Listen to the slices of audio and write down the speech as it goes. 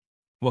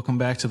Welcome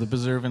back to the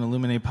Preserve and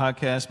Illuminate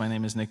podcast. My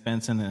name is Nick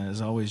Benson, and as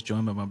always,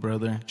 joined by my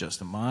brother,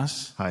 Justin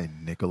Moss. Hi,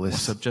 Nicholas.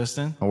 What's up,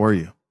 Justin? How are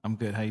you? I'm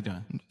good. How you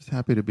doing? I'm just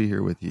happy to be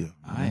here with you.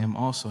 I am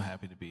also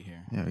happy to be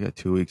here. Yeah, we got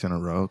 2 weeks in a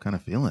row, kind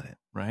of feeling it.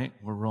 Right?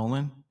 We're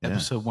rolling. Yeah.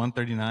 Episode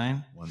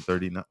 139.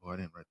 139. Oh, I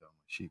didn't write that on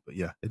my sheet, but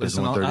yeah, it is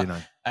Listen,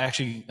 139. I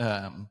actually,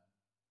 I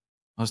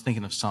was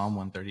thinking of Psalm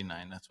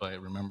 139. That's why I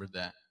remembered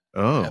that.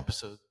 Oh,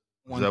 Episode is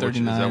that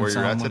 139. where you're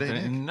Psalm at today,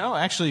 139. Nick? No,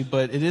 actually,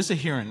 but it is a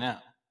here and now.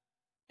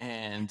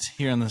 And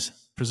here on this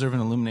Preserve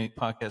and Illuminate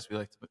podcast, we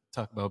like to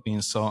talk about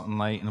being salt and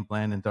light in a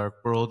bland and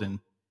dark world. And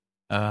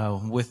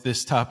with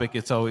this topic,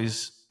 it's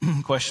always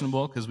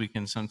questionable because we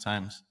can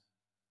sometimes,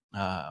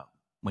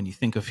 when you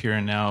think of here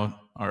and now,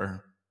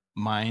 our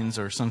minds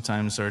or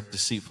sometimes our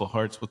deceitful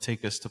hearts will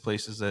take us to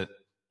places that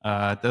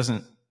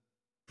doesn't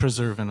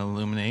preserve and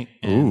illuminate.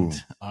 And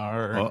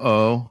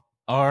our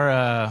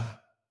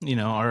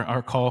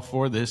call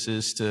for this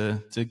is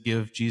to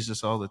give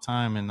Jesus all the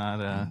time and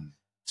not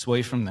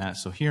sway from that.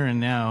 So here and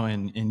now,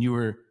 and you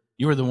were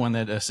the one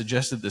that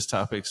suggested this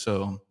topic,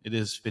 so it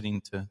is fitting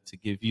to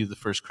give you the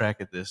first crack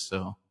at this.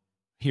 So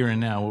here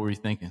and now, what were you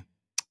thinking?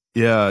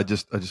 Yeah, I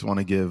just want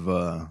to give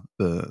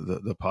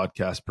the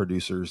podcast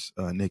producers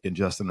Nick and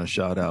Justin a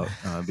shout out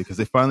because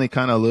they finally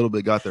kind of a little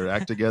bit got their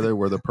act together,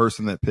 where the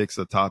person that picks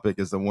the topic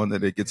is the one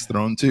that it gets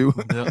thrown to.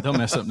 They'll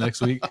mess up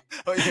next week.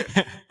 Oh,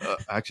 yeah.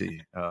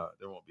 Actually,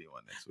 there won't be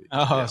one next week.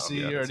 Oh, yeah, see,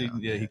 you already,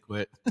 he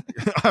quit.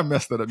 I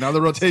messed it up. Now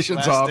the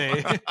rotation's off.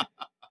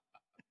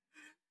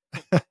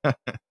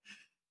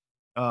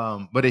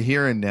 But a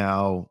here and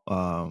now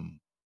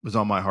was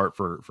on my heart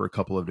for a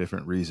couple of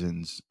different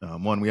reasons.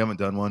 One, we haven't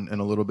done one in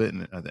a little bit,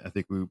 and I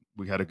think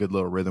we had a good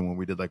little rhythm when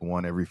we did like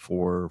one every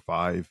 4 or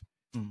 5.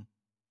 And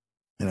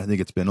I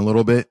think it's been a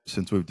little bit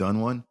since we've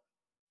done one.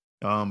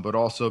 But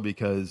also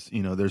because,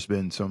 there's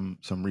been some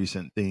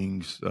recent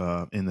things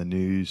in the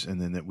news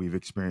and then that we've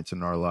experienced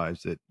in our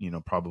lives that,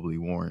 probably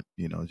warrant,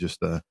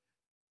 just a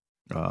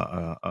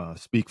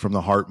speak from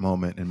the heart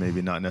moment, and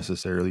maybe not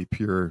necessarily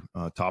pure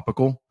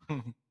topical.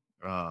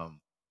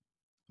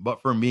 But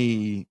for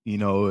me,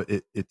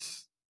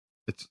 it's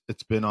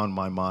been on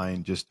my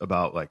mind just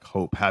about like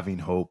hope, having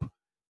hope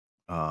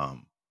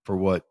for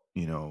what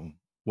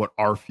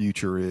our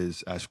future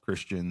is as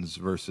Christians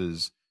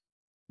versus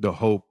the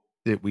hope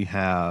that we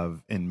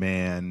have in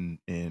man,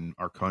 in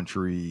our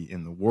country,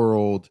 in the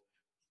world.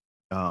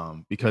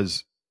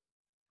 Because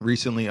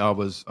recently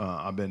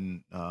I've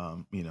been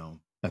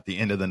at the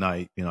end of the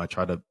night, I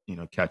try to,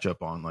 catch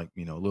up on like,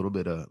 a little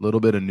bit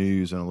of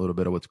news and a little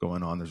bit of what's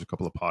going on. There's a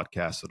couple of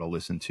podcasts that I'll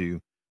listen to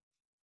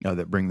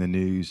that bring the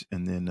news.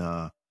 And then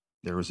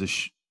there was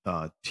this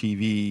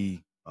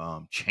TV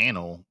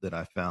channel that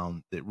I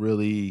found that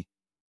really,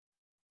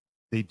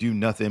 they do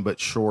nothing but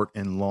short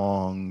and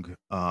long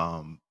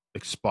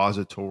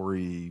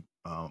expository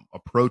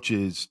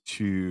approaches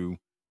to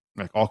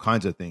like all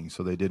kinds of things.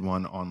 So they did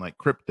one on like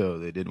crypto,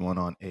 they did one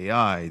on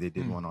AI, they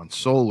did one on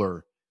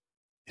solar.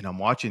 And I'm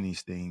watching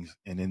these things,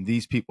 and in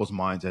these people's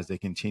minds, as they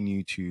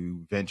continue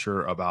to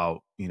venture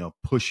about,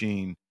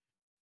 pushing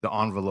the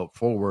envelope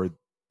forward,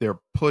 they're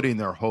putting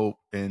their hope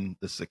in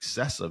the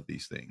success of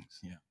these things.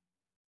 Yeah.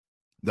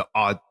 The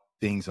odd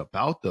things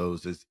about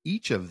those is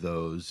each of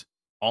those,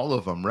 all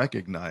of them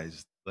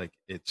recognize like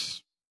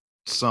it's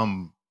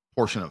some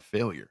portion of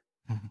failure.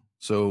 Mm-hmm.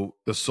 So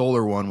the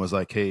solar one was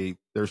like, hey,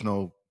 there's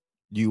no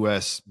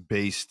US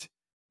based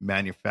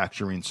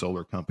manufacturing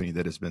solar company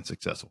that has been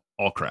successful.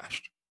 All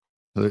crashed.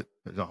 So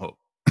there's no hope.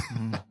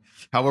 Mm-hmm.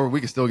 However, we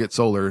can still get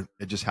solar.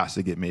 It just has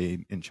to get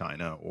made in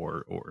China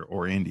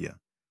or India.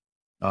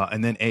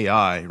 And then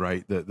AI,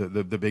 right?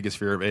 The biggest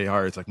fear of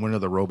AI is like, when are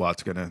the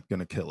robots gonna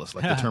kill us,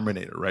 like the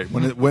Terminator, right?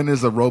 When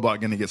is the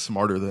robot gonna get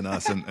smarter than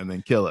us and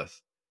then kill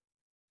us?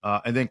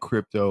 And then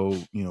crypto,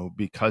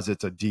 because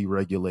it's a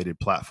deregulated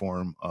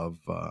platform of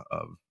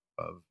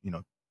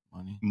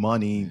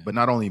money, but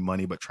not only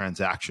money, but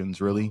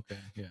transactions, really.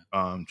 Okay.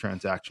 Yeah.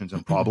 Transactions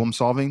and problem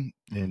solving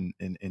in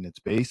its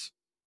base.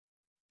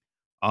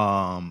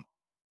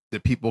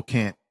 That people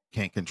can't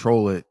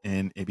control it,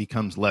 and it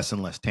becomes less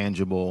and less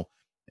tangible.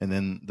 And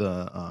then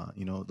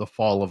the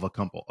fall of a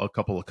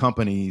couple of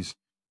companies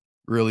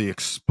really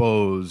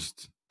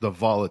exposed the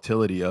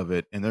volatility of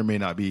it, and there may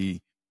not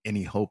be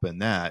any hope in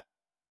that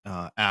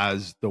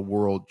as the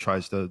world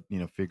tries to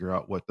figure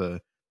out what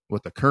the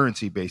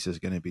currency base is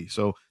going to be.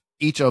 So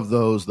each of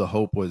those, the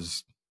hope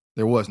was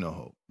there was no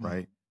hope,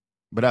 right?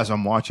 But as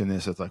I'm watching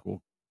this, it's like,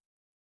 well,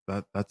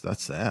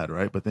 that's sad,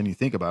 right? But then you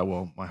think about,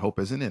 well, my hope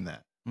isn't in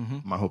that. Mm-hmm.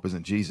 My hope is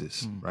in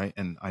Jesus, right?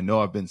 And I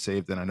know I've been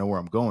saved, and I know where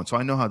I'm going, so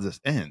I know how this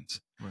ends.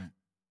 Right.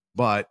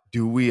 But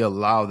do we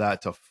allow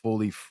that to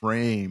fully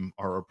frame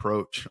our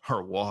approach,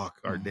 our walk,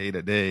 our day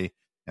to day?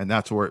 And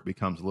that's where it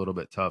becomes a little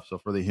bit tough. So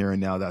for the here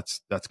and now,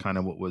 that's kind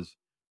of what was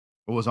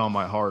on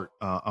my heart.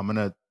 I'm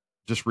gonna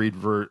just read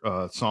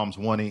Psalms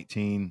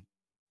 118,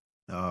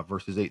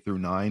 verses 8 through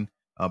 9.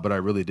 But I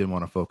really did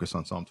want to focus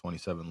on Psalm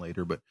 27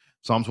 later. But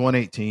Psalms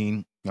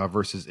 118,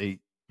 verses 8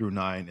 through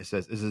 9, it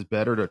says, "It is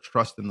better to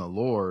trust in the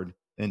Lord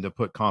than to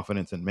put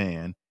confidence in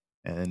man.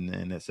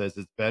 And it says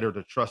it's better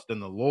to trust in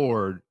the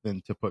Lord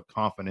than to put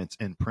confidence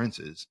in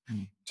princes.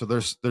 So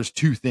there's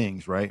two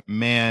things, right?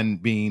 Man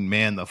being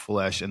man, the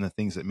flesh, and the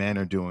things that man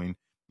are doing.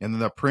 And then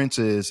the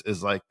princes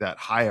is like that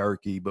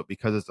hierarchy, but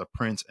because it's a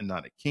prince and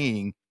not a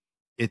king,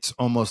 it's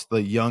almost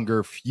the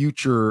younger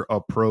future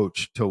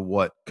approach to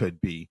what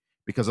could be,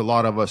 because a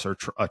lot of us are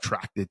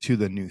attracted to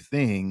the new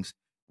things,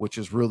 which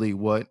is really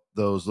what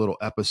those little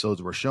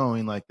episodes were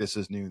showing. Like, this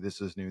is new, this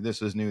is new,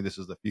 this is new, this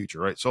is the future,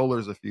 right? Solar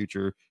is the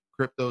future,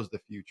 crypto's the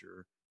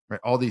future,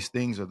 right? All these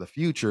things are the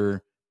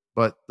future,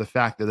 but the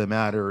fact of the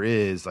matter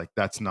is, like,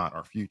 that's not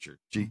our future.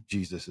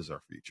 Jesus is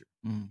our future.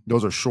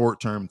 Those are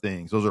short-term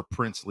things. Those are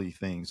princely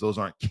things. Those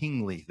aren't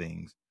kingly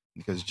things,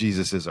 because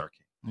Jesus is our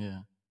king. Yeah.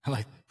 I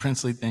like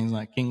princely things,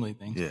 not kingly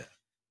things.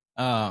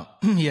 Yeah.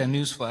 Yeah,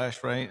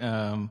 newsflash, right?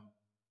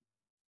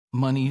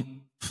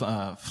 Money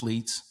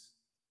fleets.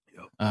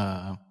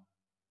 Yep.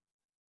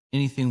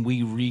 Anything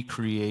we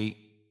recreate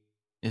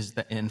is,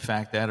 that, in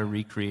fact, that a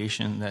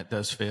recreation that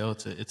does fail.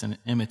 It's an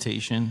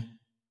imitation.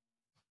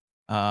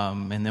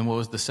 And then what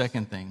was the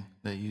second thing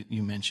that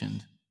you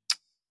mentioned?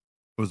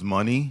 It was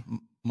money,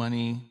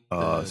 money,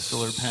 the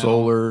solar panel,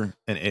 solar,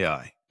 and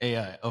AI.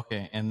 AI.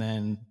 Okay, and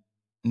then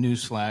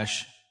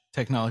newsflash: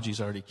 technology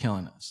is already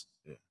killing us.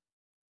 Yeah.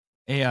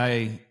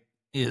 AI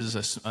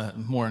is a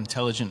more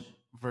intelligent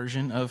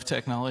version of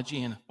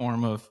technology in a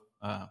form of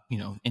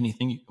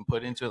anything you can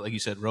put into it. Like you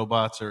said,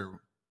 robots are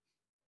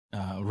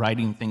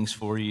writing things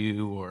for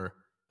you, or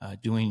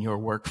doing your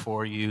work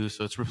for you.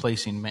 So it's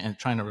replacing man,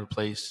 trying to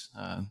replace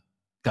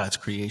God's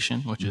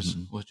creation, which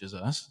is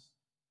us.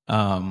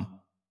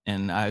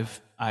 And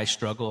I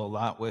struggle a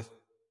lot with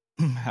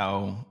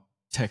how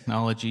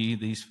technology,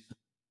 these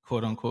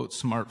quote unquote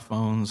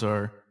smartphones,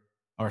 are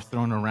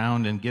thrown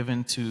around and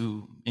given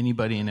to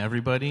anybody and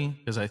everybody,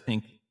 because I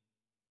think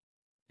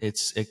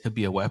it could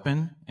be a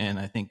weapon, and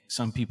I think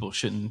some people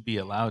shouldn't be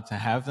allowed to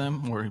have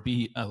them or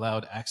be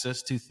allowed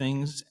access to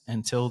things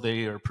until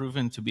they are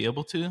proven to be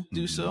able to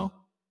do so.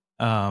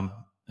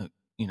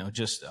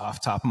 Just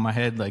off top of my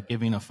head, like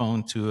giving a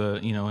phone to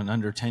an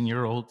under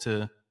 10-year-old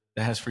that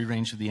has free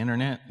range of the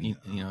internet,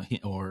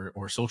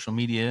 or social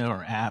media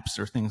or apps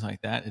or things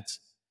like that. It's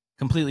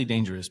completely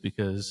dangerous,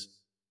 because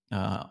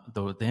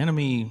the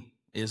enemy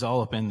is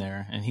all up in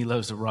there, and he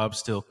loves to rob,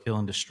 steal, kill,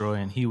 and destroy,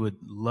 and he would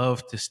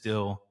love to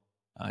steal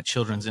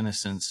children's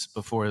innocence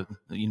before,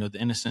 the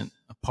innocent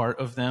part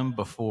of them,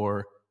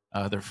 before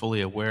they're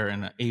fully aware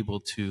and able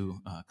to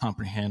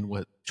comprehend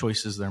what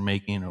choices they're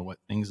making or what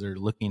things they're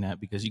looking at,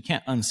 because you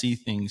can't unsee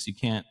things, you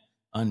can't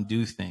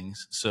undo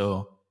things.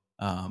 So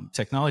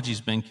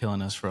technology's been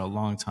killing us for a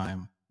long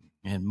time,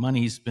 and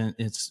money's been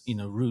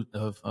root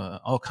of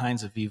all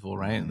kinds of evil,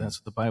 right? That's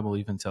what the Bible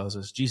even tells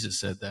us. Jesus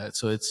said that.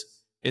 So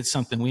it's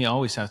something we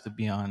always have to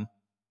be on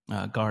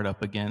guard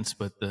up against.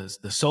 But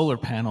the solar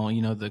panel,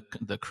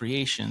 the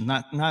creation,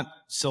 not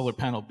solar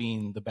panel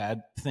being the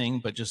bad thing,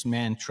 but just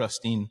man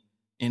trusting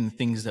in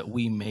things that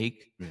we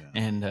make,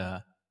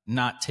 and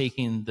not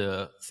taking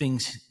the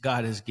things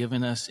God has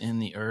given us in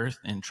the earth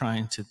and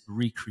trying to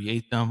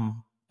recreate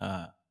them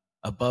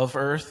above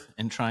earth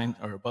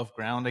or above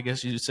ground, I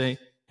guess you would say,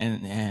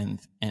 and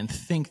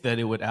think that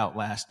it would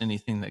outlast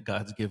anything that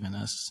God's given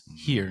us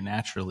here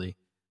naturally,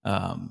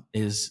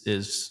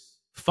 is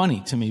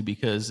funny to me,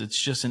 because it's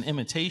just an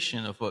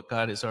imitation of what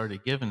God has already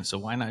given. So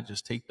why not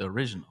just take the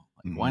original?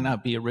 Why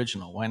not be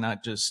original? Why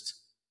not just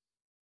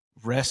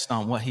rest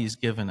on what he's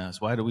given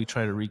us? Why do we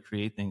try to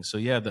recreate things? So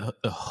yeah, the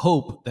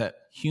hope that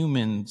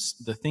humans,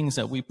 the things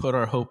that we put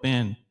our hope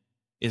in,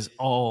 is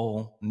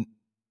all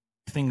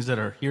things that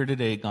are here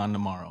today, gone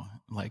tomorrow.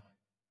 Like,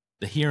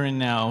 the here and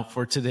now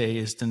for today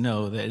is to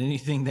know that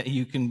anything that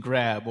you can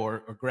grab or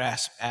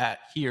grasp at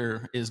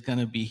here is going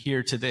to be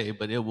here today,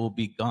 but it will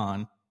be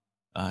gone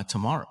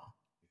tomorrow.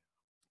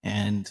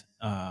 And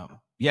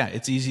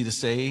it's easy to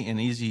say and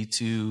easy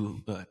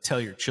to tell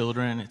your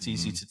children. It's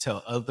easy to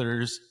tell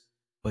others.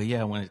 But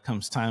yeah, when it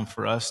comes time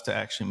for us to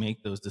actually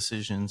make those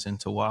decisions and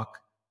to walk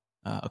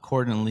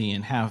accordingly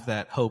and have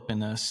that hope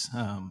in us,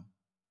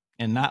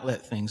 and not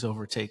let things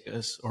overtake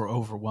us or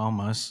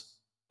overwhelm us,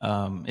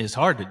 is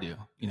hard to do,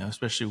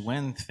 especially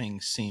when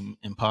things seem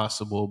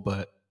impossible.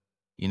 But,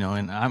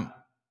 and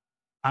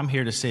I'm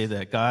here to say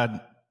that God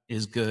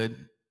is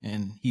good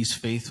and he's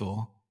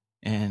faithful,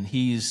 and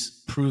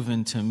he's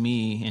proven to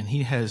me, and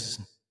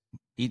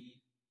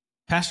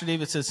Pastor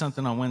David said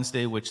something on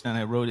Wednesday, which then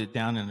I wrote it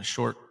down in a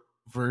short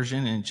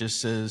version, and it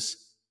just says,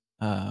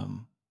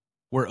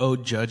 we're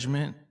owed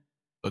judgment,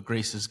 but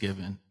grace is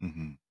given.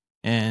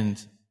 And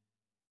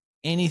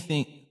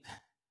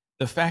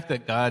the fact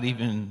that God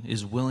even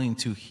is willing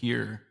to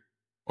hear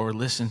or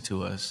listen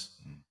to us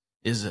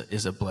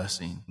is a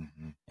blessing.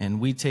 And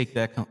we take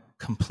that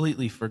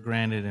completely for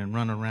granted and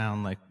run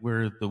around like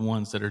we're the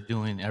ones that are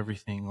doing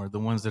everything, or the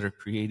ones that are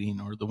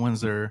creating, or the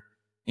ones that are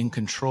in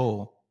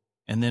control.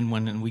 And then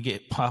when we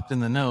get popped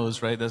in the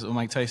nose, right? That's what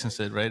Mike Tyson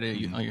said, right?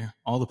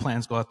 All the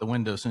plans go out the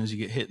window as soon as you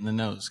get hit in the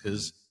nose,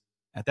 because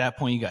at that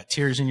point you got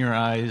tears in your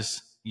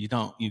eyes.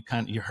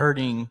 You're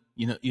hurting.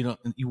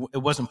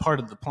 It wasn't part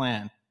of the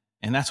plan.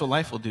 And that's what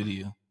life will do to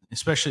you,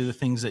 especially the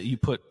things that you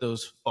put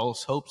those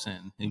false hopes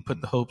in. You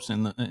put the hopes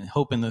in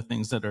hope in the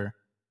things that are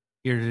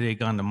here today,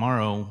 gone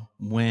tomorrow.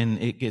 When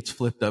it gets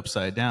flipped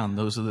upside down,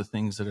 those are the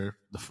things that are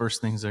the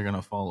first things that are going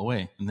to fall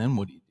away. And then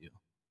what do you do?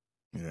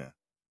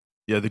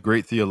 Yeah, the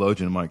great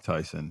theologian Mike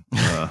Tyson,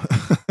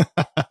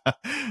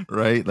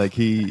 right? Like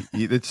he,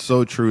 it's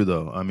so true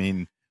though. I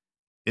mean,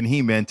 and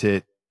he meant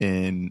it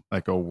in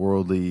like a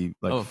worldly,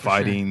 like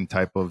fighting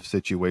type of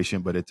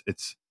situation, but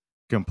it's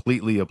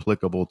completely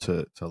applicable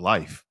to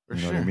life.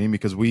 You know what I mean?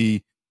 Because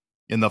we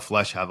in the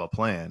flesh have a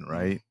plan,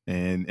 right?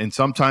 And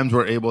sometimes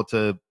we're able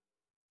to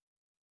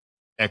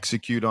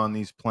execute on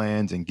these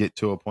plans and get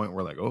to a point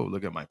where like, oh,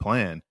 look at my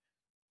plan.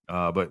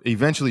 But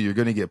eventually you're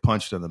going to get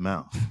punched in the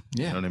mouth.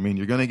 You know what I mean?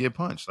 You're going to get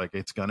punched. Like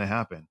it's going to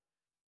happen.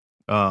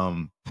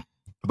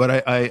 But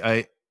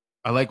I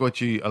like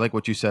what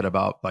you said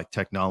about like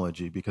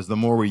technology, because the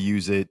more we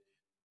use it,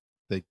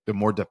 the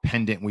more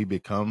dependent we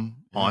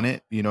become on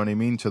it. You know what I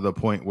mean? To the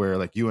point where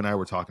like you and I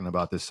were talking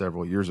about this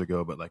several years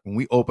ago, but like when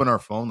we open our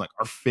phone, like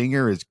our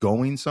finger is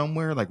going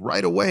somewhere like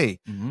right away.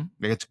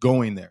 Like it's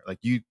going there. Like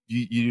you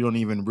don't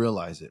even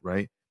realize it.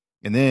 Right.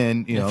 And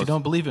then, you know, if you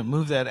don't believe it,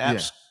 move that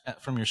app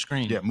from your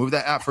screen. Yeah. Move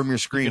that app from your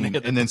screen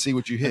and then see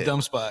what you hit.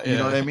 Dumb spot. You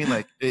know what I mean?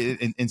 Like,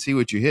 and see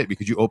what you hit,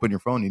 because you open your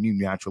phone and you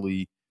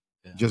naturally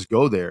just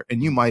go there.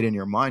 And you might in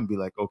your mind be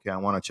like, okay, I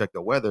want to check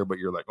the weather, but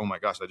you're like, oh my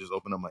gosh, I just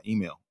opened up my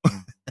email.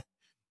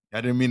 I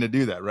didn't mean to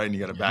do that. Right. And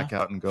you got to back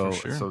out and go.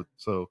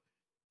 So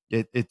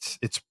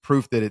it's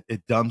proof that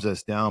it dumbs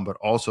us down, but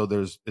also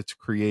it's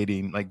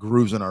creating like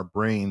grooves in our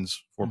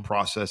brains for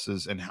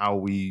processes and how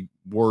we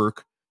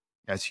work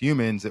as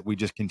humans, that we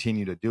just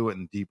continue to do it,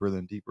 and deeper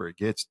it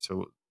gets,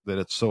 so that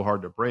it's so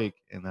hard to break.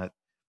 And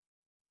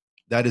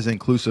that is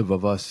inclusive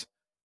of us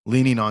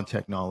leaning on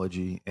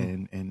technology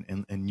and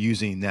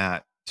using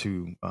that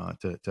to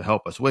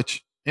help us,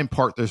 which in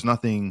part there's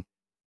nothing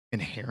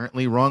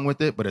inherently wrong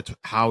with it, but it's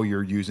how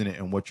you're using it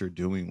and what you're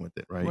doing with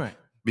it. Right.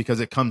 Because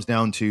it comes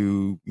down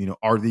to, you know,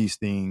 are these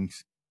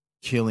things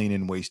killing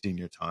and wasting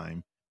your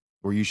time,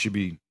 where you should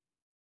be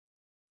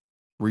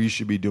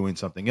doing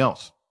something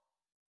else?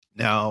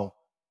 Now,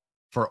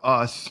 for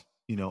us,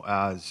 you know,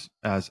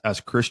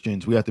 as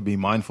Christians, we have to be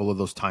mindful of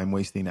those time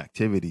wasting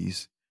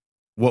activities,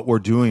 what we're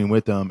doing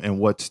with them and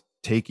what's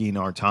taking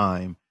our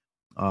time.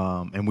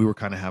 And we were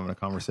kind of having a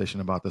conversation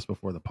about this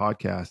before the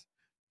podcast,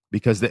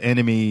 because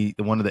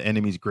one of the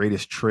enemy's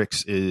greatest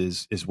tricks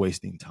is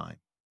wasting time.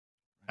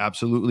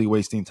 Absolutely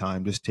wasting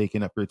time, just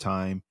taking up your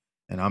time.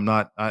 And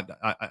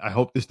I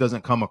hope this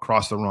doesn't come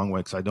across the wrong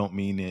way, because I don't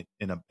mean it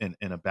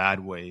in a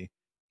bad way,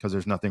 because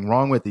there's nothing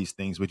wrong with these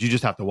things, but you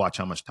just have to watch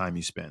how much time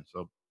you spend.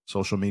 So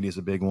social media is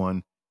a big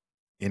one,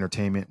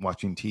 entertainment,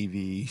 watching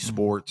TV,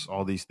 sports,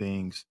 all these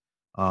things.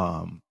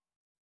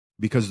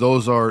 Because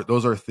those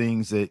are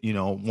things that, you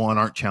know, one,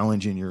 aren't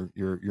challenging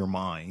your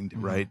mind,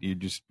 right? You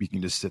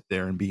can just sit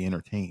there and be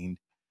entertained.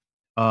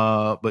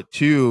 But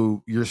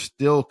two, you're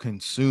still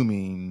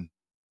consuming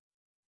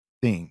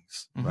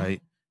things,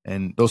 right?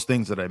 And those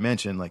things that I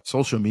mentioned, like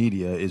social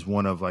media, is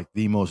one of like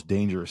the most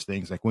dangerous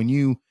things. Like when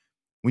you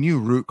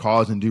root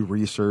cause and do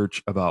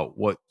research about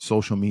what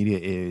social media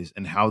is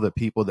and how the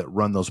people that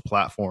run those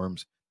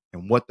platforms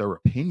and what their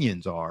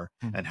opinions are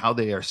and how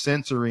they are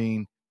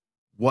censoring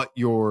what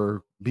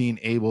you're being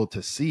able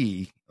to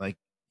see, like,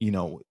 you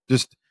know,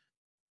 just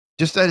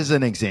as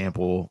an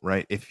example,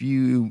 right? If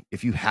you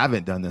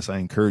haven't done this, I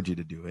encourage you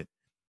to do it,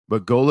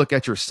 but go look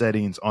at your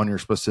settings on your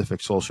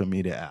specific social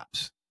media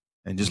apps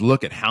and just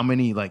look at how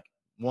many, like,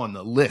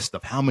 the list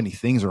of how many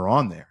things are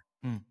on there.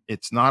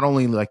 It's not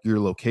only like your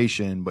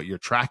location, but your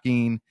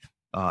tracking,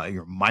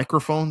 your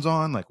microphone's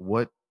on, like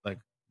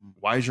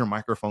why is your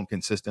microphone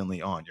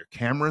consistently on? Your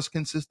camera's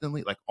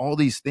consistently, like all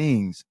these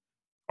things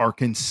are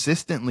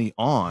consistently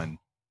on,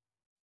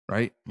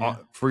 right?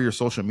 For your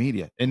social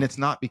media. And it's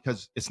not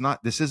because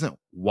this isn't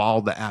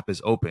while the app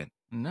is open.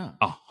 No.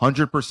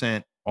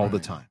 100% all the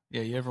time.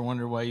 Yeah. You ever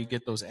wonder why you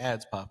get those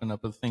ads popping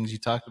up of things you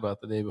talked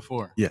about the day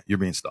before? Yeah. You're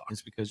being stalked.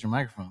 It's because your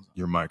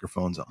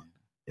microphone's on.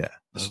 Yeah.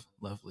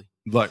 Lovely.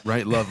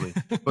 Right. Lovely.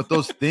 But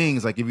those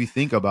things, like if you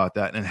think about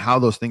that and how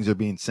those things are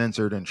being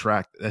censored and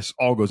tracked, this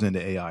all goes into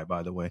AI,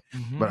 by the way,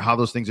 but how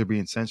those things are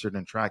being censored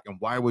and tracked, and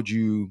why would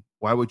you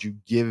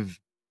give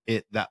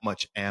it that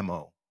much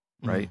ammo,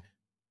 right?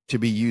 To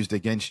be used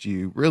against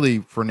you, really,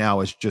 for now,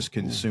 is just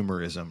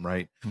consumerism,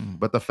 right?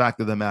 But the fact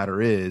of the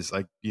matter is,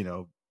 like, you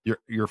know,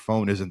 your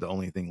phone isn't the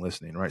only thing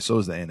listening, right? So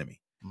is the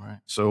enemy. Right.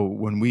 So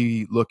when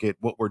we look at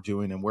what we're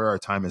doing and where our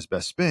time is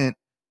best spent,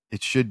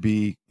 it should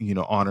be, you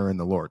know, honoring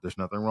the Lord. There's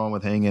nothing wrong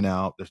with hanging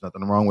out. There's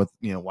nothing wrong with,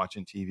 you know,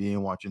 watching TV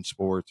and watching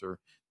sports or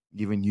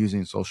even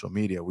using social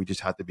media. We just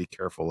have to be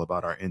careful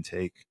about our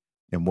intake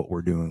and what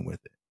we're doing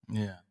with it.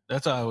 Yeah.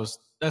 That's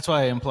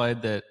why I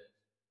implied that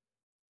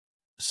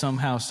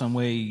somehow, some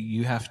way,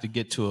 you have to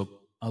get to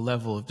a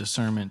level of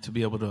discernment to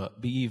be able to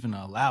be even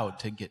allowed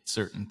to get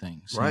certain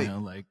things, right? You know,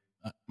 like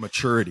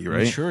maturity,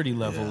 right? Maturity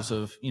levels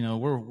of, you know,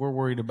 we're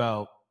worried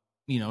about,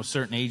 you know,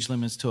 certain age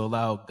limits to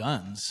allow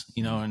guns,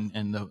 you know,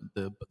 and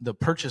the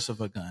purchase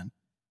of a gun.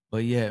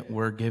 but yet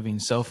we're giving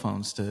cell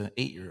phones to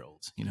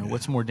 8-year-olds.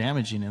 What's more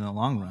damaging in the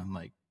long run?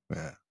 Like,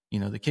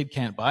 Yeah. the kid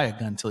can't buy a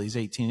gun until he's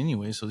 18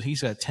 anyway. So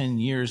he's got 10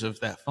 years of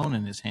that phone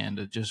in his hand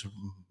of just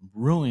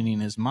ruining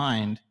his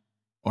mind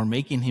or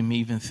making him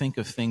even think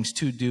of things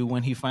to do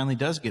when he finally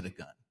does get a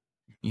gun,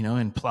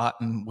 and plot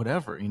and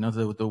whatever.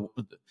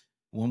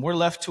 When we're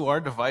left to our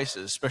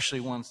devices, especially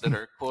ones that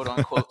are quote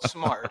unquote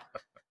smart,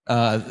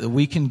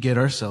 we can get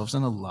ourselves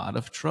in a lot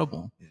of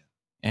trouble. Yeah.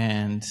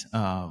 And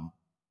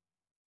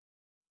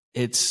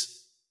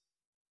it's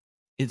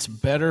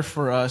better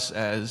for us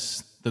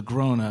as the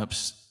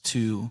grown-ups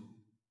to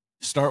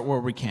start where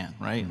we can,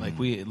 right?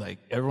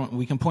 Everyone,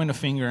 we can point a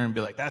finger and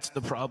be like, that's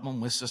the problem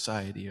with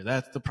society, or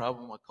that's the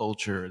problem with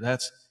culture.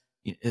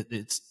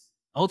 It's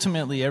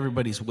ultimately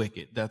everybody's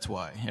wicked. That's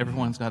why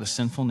everyone's got a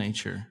sinful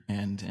nature.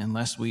 And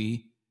unless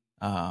we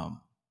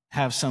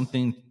have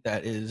something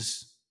that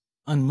is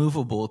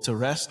unmovable to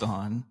rest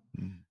on,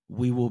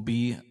 we will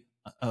be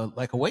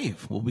like a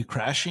wave. We'll be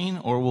crashing,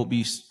 or we'll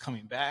be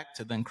coming back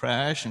to then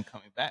crash and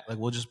coming back. Like,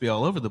 we'll just be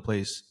all over the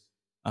place.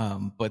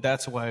 But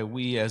that's why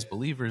we as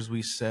believers,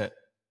 we set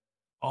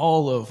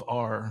all of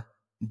our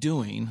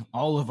doing,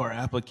 all of our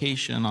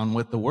application on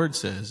what the word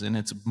says. And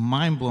it's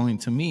mind-blowing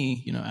to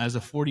me, as a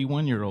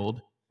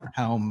 41-year-old,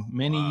 how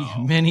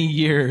many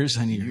years,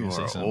 I need You to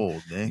say are something.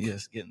 old, Nick.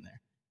 Yes, getting there.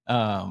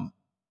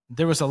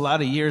 There was a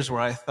lot of years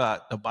where I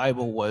thought the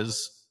Bible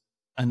was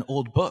an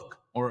old book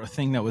or a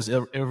thing that was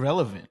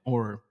irrelevant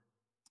or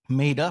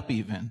made up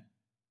even.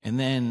 And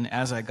then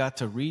as I got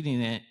to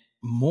reading it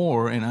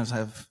more, and as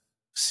I've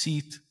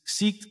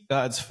seeked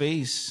God's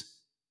face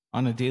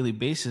on a daily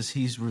basis,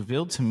 he's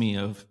revealed to me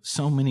of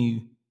so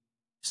many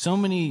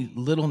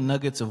little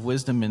nuggets of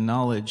wisdom and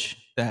knowledge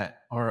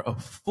that are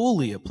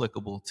fully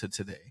applicable to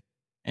today.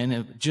 And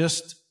it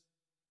just,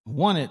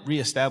 one, it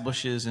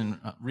reestablishes and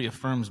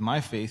reaffirms my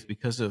faith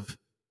because of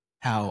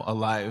how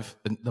alive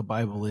the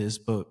Bible is.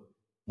 But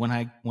when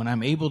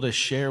I'm able to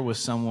share with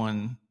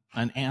someone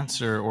an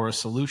answer or a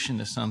solution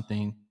to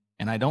something,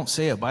 and I don't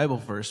say a Bible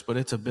verse, but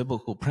it's a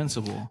biblical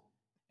principle,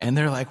 and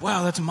they're like,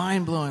 wow, that's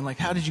mind blowing. Like,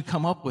 how did you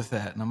come up with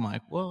that? And I'm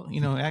like, well,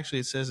 actually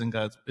it says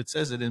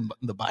it in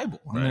the Bible.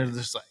 And Right. they're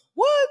just like,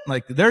 what?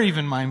 Like, they're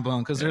even mind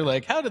blown because they're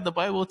like, how did the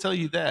Bible tell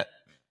you that?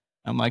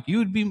 I'm like,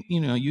 you'd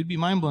be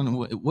mind blown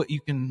what you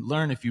can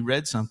learn if you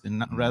read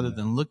something rather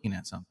than looking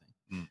at something.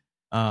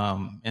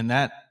 And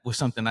that was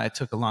something I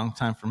took a long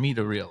time for me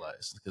to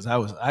realize, because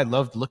I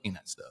loved looking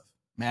at stuff,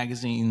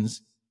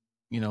 magazines.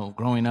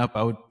 Growing up,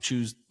 I would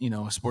choose,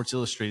 Sports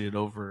Illustrated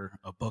over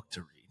a book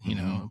to read.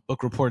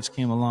 Book reports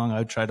came along, I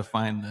would try to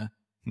find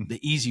the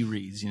easy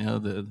reads.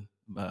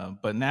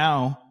 But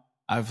now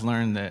I've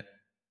learned that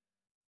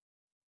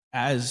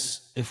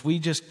if we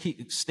just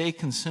stay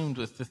consumed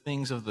with the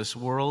things of this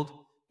world,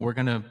 we're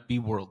gonna be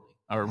worldly.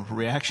 Our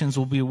reactions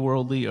will be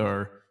worldly.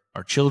 Our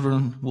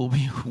children will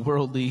be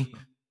worldly.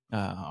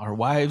 Our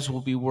wives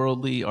will be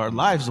worldly. Our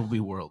lives will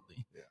be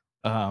worldly.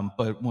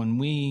 But when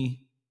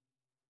we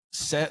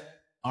set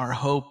our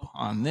hope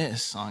on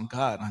this, on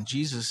God, on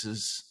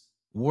Jesus's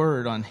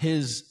word, on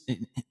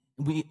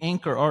we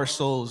anchor our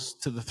souls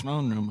to the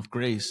throne room of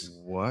grace.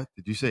 What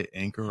did you say?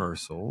 Anchor our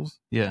souls?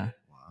 Yeah.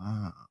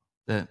 Wow.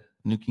 That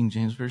New King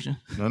James Version?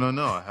 No.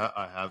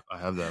 I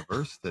have that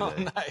verse today.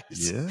 Oh,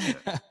 nice.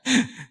 Yeah.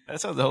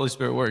 That's how the Holy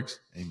Spirit works.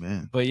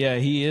 Amen. But yeah,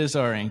 he is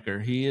our anchor.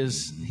 He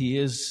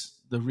is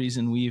the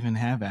reason we even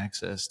have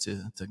access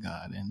to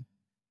God.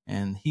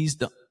 And he's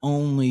the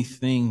only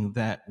thing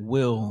that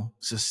will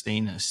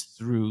sustain us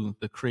through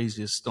the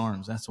craziest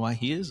storms. That's why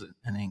he is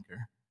an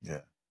anchor.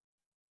 Yeah.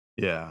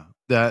 Yeah.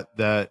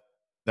 That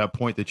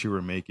point that you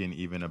were making,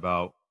 even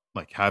about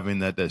like having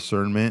that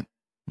discernment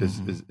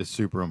is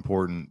super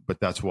important. But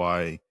that's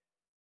why,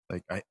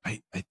 like,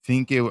 I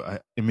think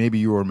and maybe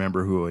you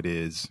remember who it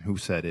is who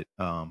said it.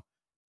 I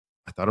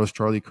thought it was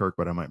Charlie Kirk,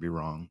 but I might be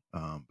wrong.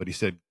 But he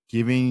said,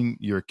 giving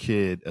your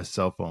kid a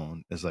cell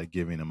phone is like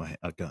giving him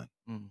a gun,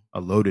 a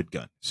loaded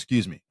gun.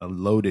 Excuse me, a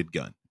loaded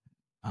gun.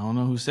 I don't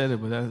know who said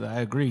it, but I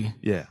agree.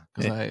 Yeah,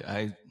 because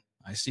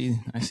I see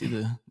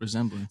the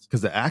resemblance.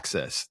 Because the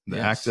access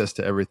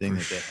to everything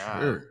that they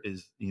have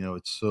is,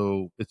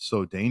 it's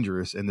so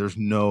dangerous, and there's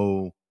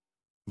no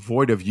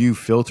void of you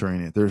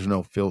filtering it. There's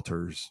no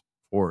filters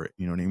for it.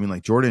 You know what I mean?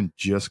 Like, Jordan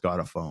just got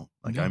a phone.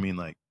 Like, I mean,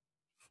 like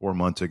 4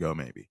 months ago,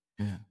 maybe.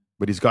 Yeah.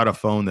 But he's got a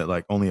phone that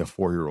like only a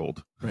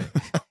 4-year-old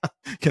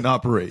can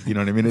operate. You know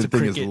what I mean? It's the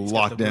thing is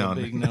locked down.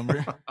 Big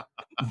number.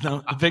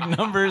 No, the big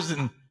numbers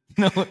and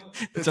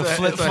it's a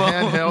flip phone. A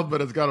handheld,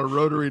 but it's got a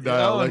rotary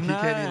dial. Nice. He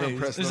can't even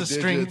press. There's no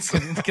a digits.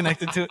 string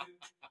connected to it.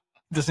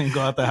 Doesn't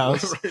go out the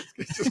house. Right.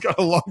 It's just got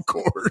a long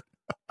cord.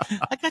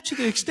 I got you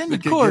the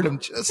extended cord. Get him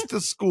just to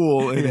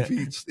school, and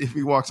if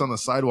he walks on the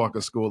sidewalk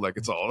of school, like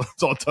it's all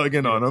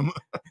tugging on him.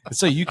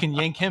 So you can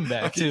yank him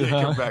back too.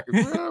 Yank him back.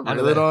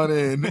 Reel it on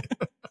in.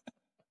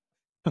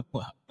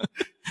 Wow,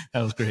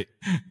 that was great.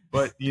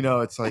 But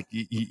it's like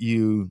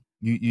you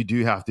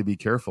do have to be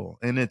careful,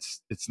 and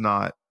it's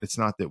not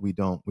that we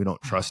don't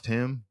trust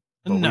him.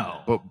 But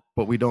no,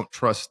 but we don't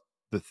trust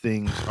the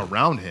things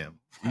around him.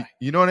 Right.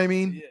 You know what I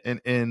mean? Yeah.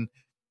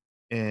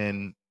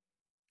 And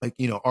like,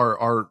 you know,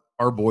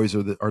 our boys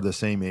are the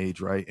same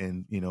age, right?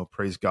 And, you know,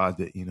 praise God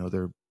that, you know,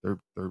 they're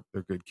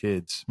good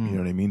kids, you know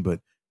what I mean?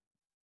 But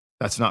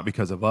that's not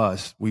because of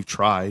us. We've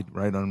tried,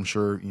 right? I'm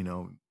sure, you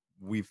know,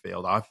 we've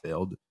failed. I've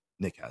failed.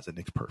 Nick hasn't.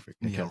 Nick's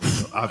perfect. Nick Yeah.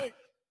 hasn't failed.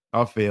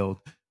 I've failed.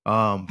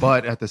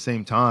 But at the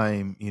same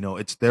time, you know,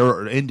 it's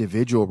their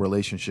individual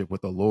relationship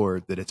with the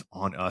Lord that it's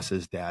on us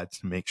as dads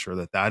to make sure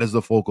that that is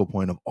the focal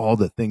point of all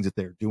the things that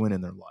they're doing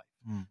in their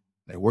life.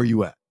 Like, where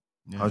you at?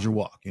 Yeah. How's your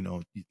walk? You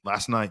know,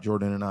 last night,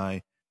 Jordan and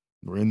I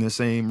were in the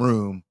same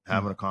room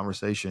having a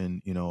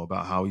conversation, you know,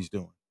 about how he's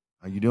doing.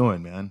 How you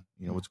doing, man?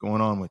 You know, what's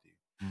going on with you?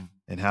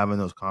 And having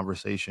those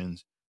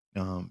conversations.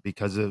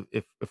 Because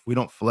if we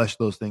don't flesh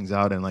those things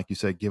out and, like you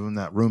said, give them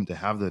that room to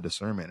have the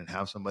discernment and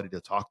have somebody to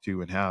talk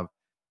to and have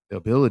the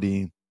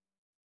ability,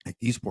 like,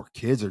 these poor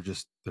kids are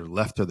just, they're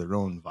left to their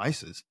own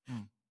vices.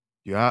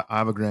 Yeah, I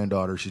have a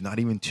granddaughter. She's not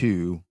even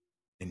 2.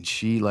 And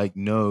she, like,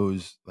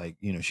 knows, like,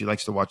 you know, she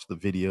likes to watch the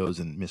videos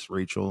and Miss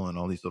Rachel and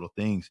all these little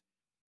things.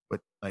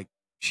 But, like,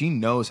 she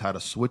knows how to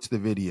switch the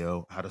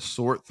video, how to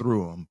sort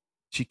through them.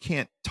 She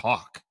can't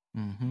talk.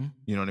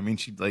 You know what I mean?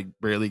 She, like,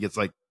 barely gets,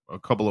 like, a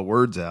couple of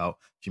words out.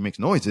 She makes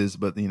noises,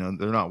 but, you know,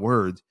 they're not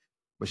words.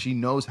 But she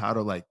knows how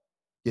to, like,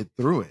 get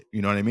through it.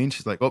 You know what I mean?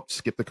 She's like, oh,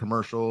 skip the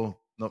commercial.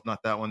 Nope,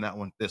 not that one,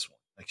 this one.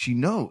 Like, she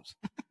knows.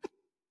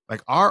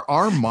 Like,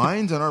 our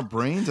minds and our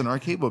brains and our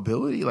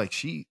capability, like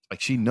she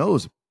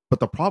knows. But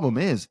the problem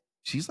is,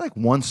 she's like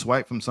one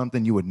swipe from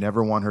something you would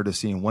never want her to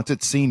see. And once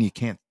it's seen, you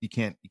can't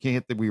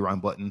hit the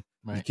rewind button.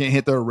 Right. You can't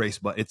hit the erase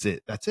button.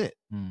 That's it.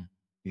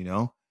 You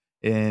know?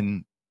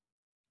 And,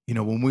 you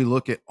know, when we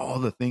look at all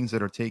the things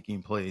that are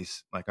taking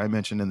place, like I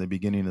mentioned in the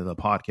beginning of the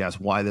podcast,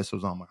 why this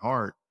was on my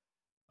heart,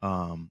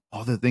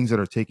 all the things that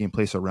are taking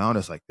place around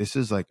us, like, this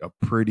is like a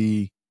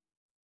pretty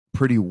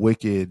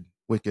wicked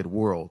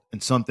world.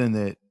 And something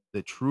that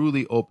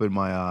truly opened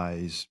my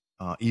eyes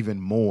even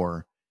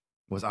more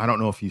was, I don't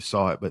know if you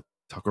saw it, but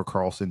Tucker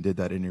Carlson did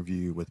that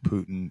interview with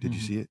Putin. Did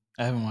you see it?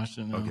 I haven't watched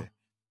it. No. Okay.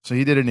 So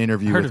he did an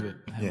interview. I heard of it.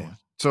 Yeah.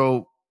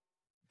 So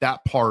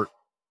that part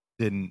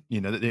didn't,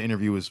 you know, the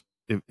interview was,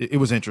 it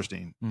was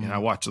interesting. And I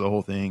watched the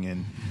whole thing,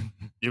 and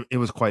it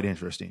was quite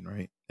interesting.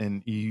 Right.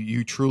 And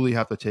you truly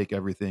have to take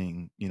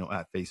everything, you know,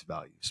 at face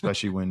value,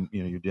 especially when,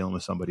 you know, you're dealing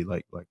with somebody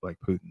like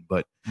Putin.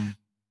 But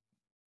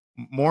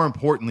more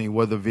importantly,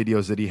 were the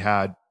videos that he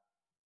had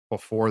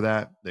before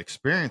that, the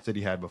experience that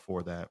he had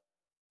before that,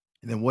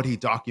 and then what he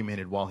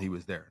documented while he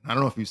was there. And I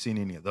don't know if you've seen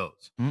any of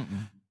those,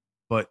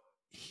 but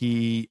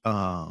he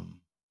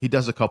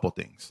does a couple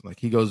things.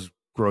 Like, he goes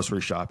grocery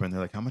shopping. They're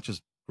like, how much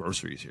is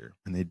groceries here?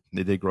 And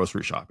they did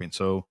grocery shopping.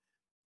 So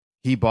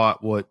he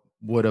bought what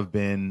would have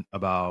been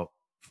about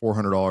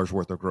 $400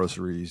 worth of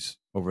groceries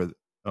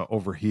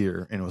over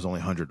here, and it was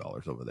only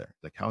 $100 over there.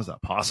 Like, how is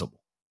that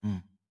possible?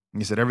 And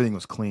he said everything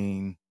was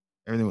clean,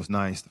 everything was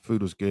nice, the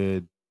food was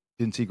good,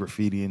 didn't see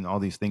graffiti and all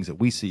these things that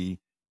we see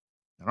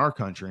in our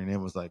country. And it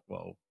was like,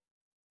 well,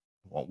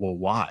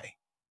 why?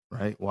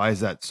 Right? Why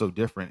is that so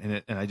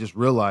different? And I just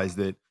realized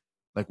that,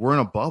 like, we're in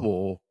a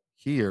bubble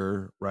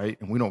here, right?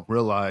 And we don't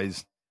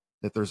realize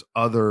that there's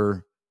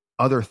other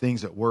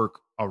things at work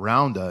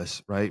around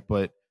us, right?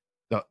 But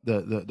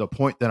the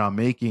point that I'm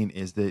making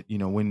is that, you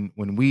know,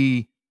 when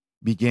we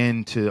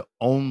begin to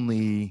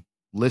only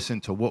listen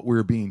to what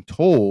we're being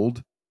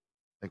told,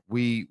 like,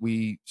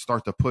 we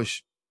start to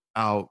push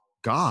out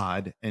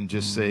God and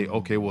just say,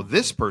 okay, well,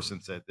 this person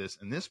said this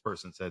and this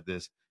person said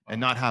this, and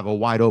not have a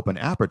wide open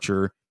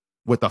aperture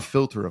with a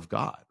filter of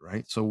God,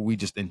 right? So we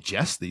just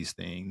ingest these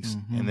things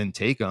and then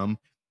take them,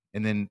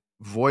 and then,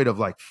 void of,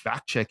 like,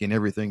 fact checking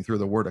everything through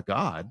the Word of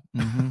God,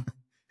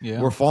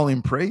 we're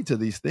falling prey to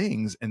these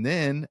things. And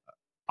then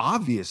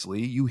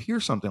obviously you hear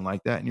something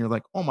like that and you're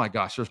like, oh my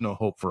gosh, there's no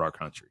hope for our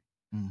country.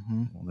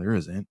 Well, there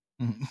isn't,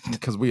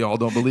 because we all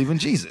don't believe in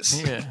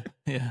Jesus.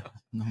 Yeah.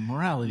 No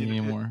morality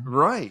anymore.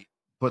 Right.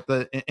 But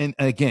and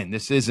again,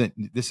 this isn't,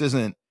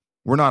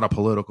 we're not a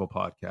political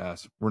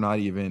podcast. We're not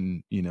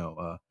even, you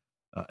know,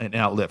 an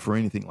outlet for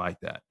anything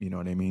like that. You know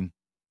what I mean?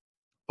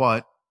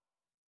 But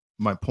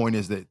my point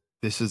is that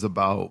this is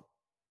about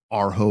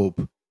our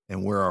hope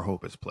and where our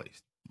hope is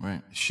placed.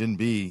 Right. It shouldn't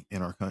be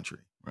in our country.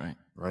 Right.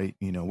 Right.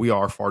 You know, we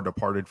are far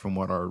departed from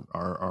what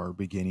our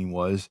beginning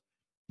was.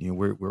 You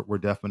know, we're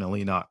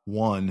definitely not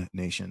one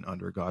nation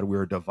under God.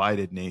 We're a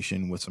divided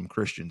nation with some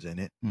Christians in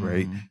it.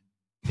 Right.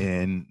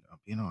 And I'm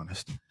being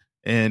honest.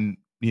 And,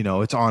 you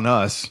know, it's on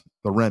us,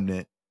 the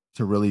remnant,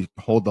 to really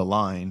hold the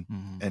line,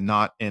 and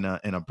not in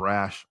a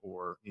brash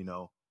or, you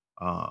know,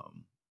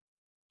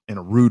 in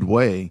a rude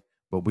way.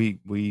 But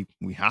we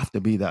have to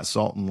be that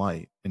salt and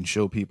light and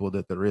show people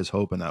that there is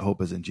hope, and that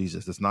hope is in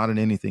Jesus. It's not in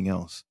anything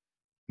else.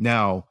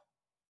 Now,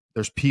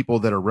 there's people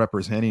that are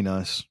representing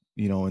us,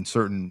 you know, in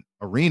certain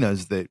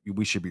arenas that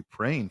we should be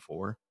praying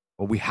for,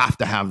 but we have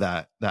to have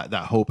that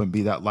hope and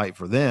be that light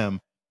for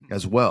them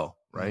as well.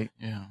 Right.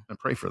 Yeah. And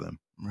pray for them.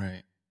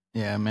 Right.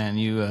 Yeah, man,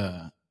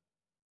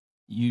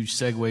 you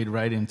segued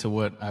right into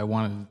what I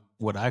wanted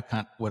what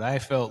I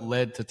felt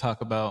led to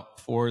talk about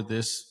for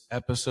this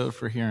episode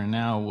for Here and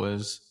Now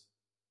was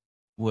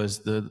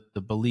the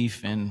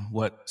belief in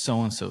what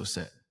so and so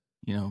said.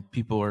 You know,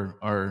 people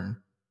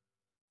are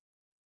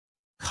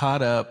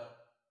caught up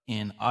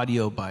in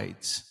audio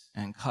bites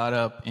and caught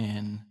up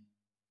in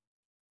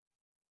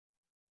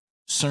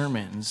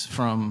sermons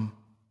from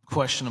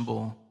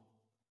questionable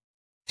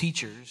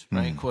teachers,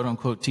 right? Quote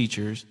unquote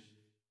teachers.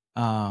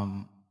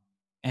 And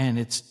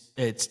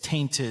it's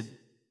tainted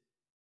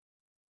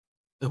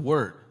the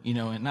word, you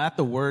know, and not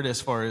the word as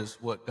far as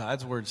what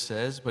God's word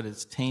says, but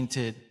it's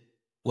tainted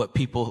what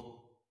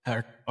people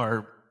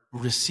are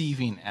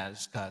receiving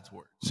as God's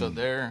word. So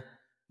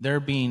they're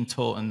being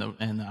told,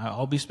 and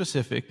I'll be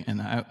specific,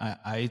 and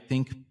I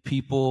think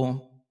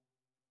people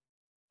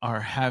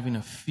are having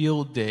a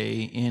field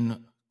day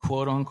in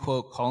quote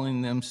unquote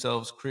calling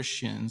themselves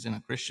Christians in a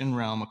Christian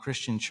realm, a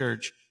Christian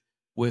church,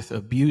 with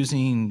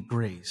abusing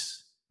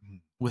grace,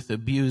 with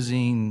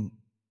abusing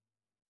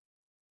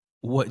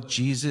what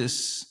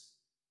Jesus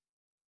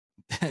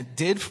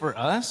did for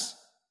us,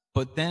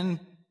 but then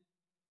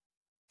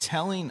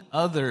telling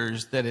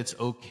others that it's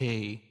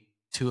okay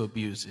to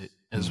abuse it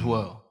as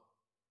well.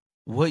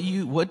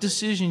 What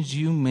decisions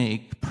you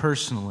make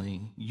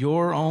personally,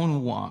 your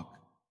own walk,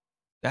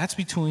 that's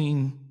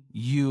between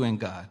you and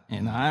God.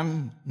 And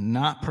I'm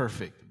not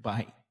perfect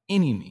by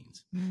any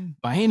means.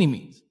 By any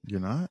means.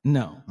 You're not?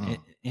 No. Oh.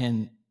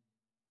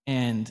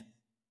 And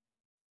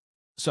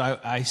so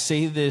I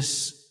say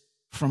this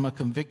from a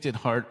convicted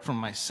heart from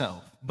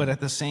myself, but at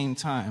the same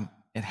time,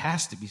 it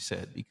has to be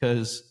said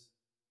because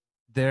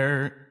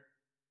there's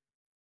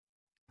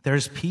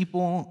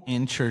people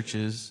in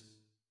churches,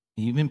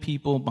 even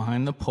people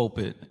behind the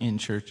pulpit in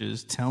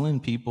churches,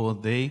 telling people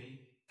they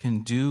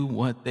can do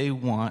what they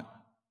want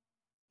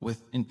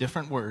in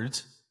different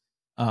words,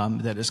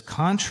 that is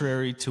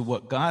contrary to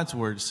what God's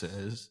word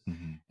says,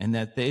 and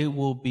that they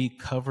will be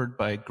covered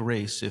by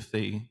grace if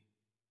they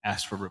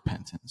ask for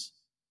repentance.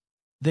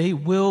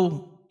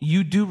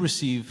 You do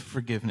receive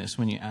forgiveness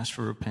when you ask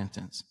for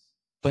repentance,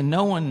 but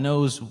no one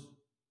knows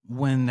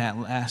when that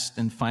last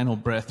and final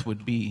breath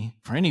would be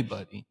for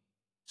anybody.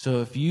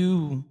 So if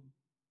you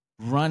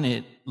run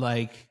it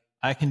like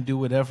I can do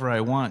whatever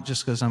I want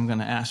just because I'm going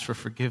to ask for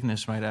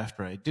forgiveness right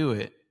after I do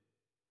it,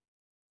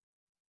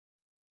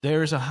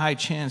 there's a high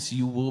chance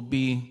you will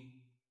be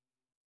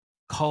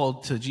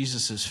called to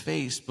Jesus'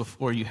 face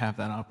before you have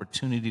that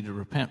opportunity to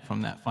repent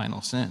from that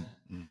final sin,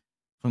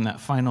 from that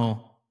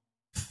final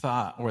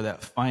thought or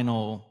that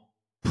final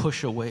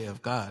push away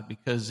of God.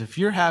 Because if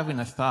you're having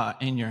a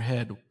thought in your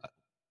head,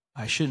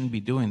 I shouldn't be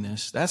doing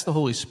this, that's the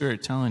Holy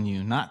Spirit telling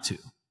you not to.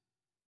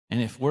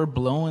 And if we're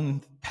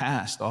blowing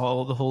past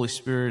all the Holy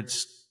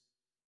Spirit's,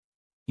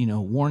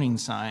 warning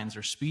signs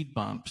or speed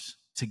bumps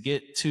to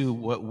get to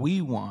what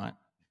we want,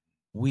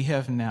 we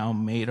have now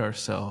made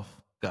ourselves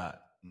God.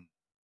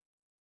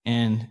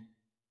 And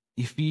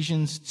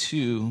Ephesians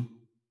 2,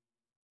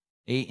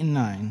 8 and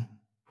 9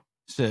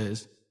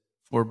 says,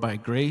 For by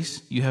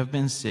grace you have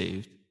been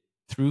saved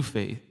through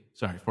faith.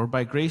 For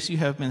by grace you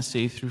have been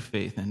saved through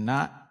faith, and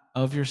not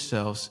of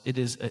yourselves. It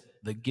is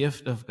the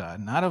gift of God,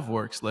 not of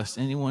works, lest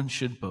anyone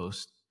should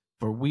boast.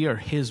 For we are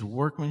his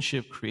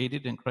workmanship,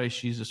 created in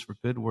Christ Jesus for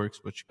good works,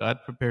 which God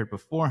prepared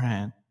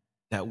beforehand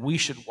that we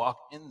should walk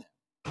in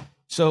them.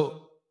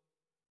 So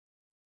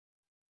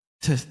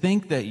to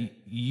think that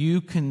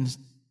you can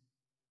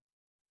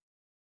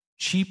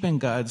cheapen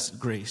God's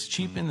grace,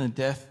 cheapen the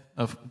death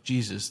of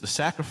Jesus, the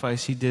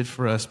sacrifice he did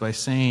for us by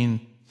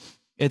saying,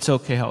 it's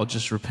okay, I'll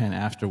just repent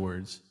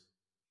afterwards.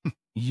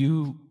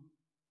 You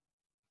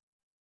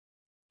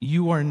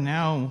are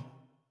now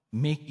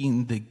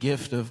making the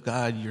gift of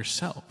God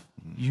yourself.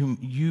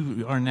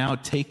 You are now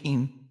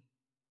taking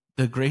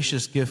the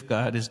gracious gift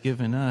God has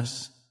given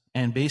us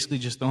and basically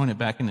just throwing it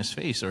back in his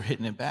face or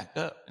hitting it back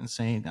up and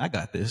saying, I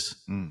got this.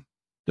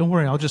 Don't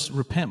worry, I'll just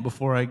repent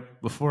before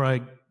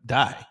I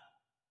die.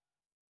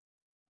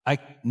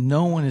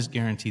 No one is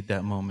guaranteed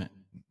that moment.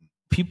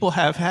 People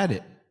have had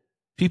it.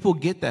 People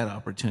get that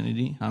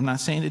opportunity. I'm not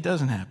saying it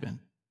doesn't happen,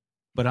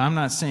 but I'm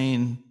not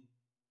saying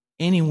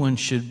anyone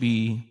should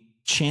be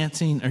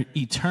chancing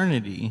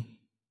eternity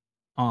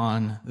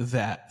on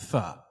that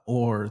thought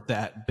or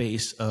that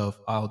base of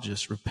I'll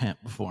just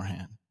repent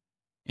beforehand.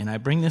 And I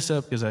bring this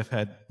up because I've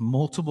had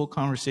multiple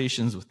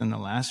conversations within the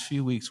last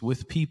few weeks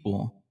with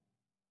people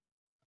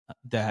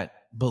that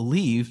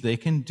believe they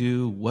can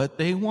do what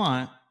they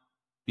want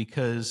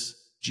because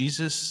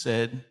Jesus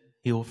said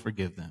he will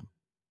forgive them.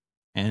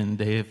 And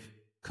they've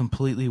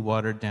completely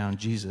watered down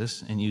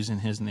Jesus and using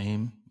his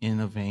name in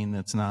a vein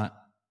that's not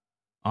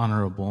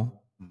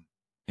honorable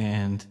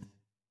and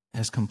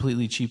has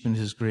completely cheapened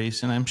his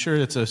grace. And I'm sure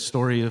it's a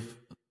story of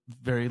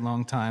very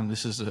long time.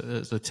 This is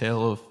a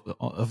tale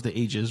of the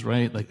ages,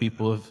 right? Like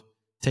people have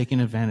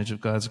taken advantage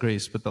of God's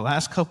grace. But the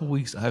last couple of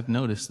weeks, I've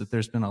noticed that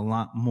there's been a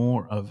lot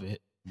more of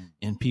it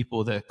in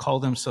people that call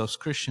themselves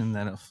Christian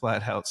that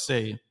flat out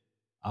say,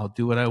 I'll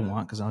do what I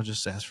want because I'll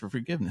just ask for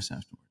forgiveness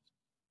afterwards.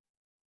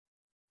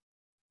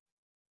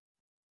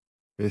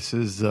 This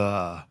is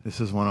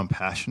what I'm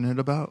passionate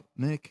about,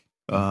 Nick.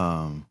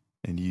 And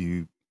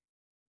you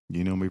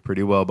know me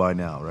pretty well by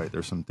now, right?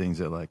 There's some things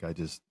that like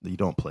you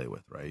don't play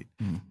with, right?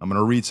 Mm. I'm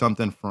gonna read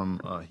something from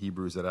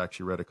Hebrews that I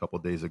actually read a couple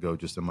days ago,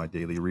 just in my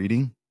daily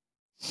reading.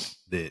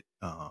 That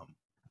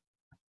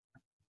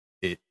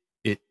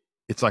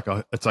it's like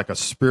a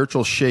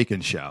spiritual shake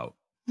and shout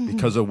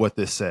because of what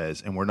this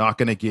says, and we're not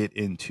going to get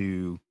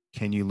into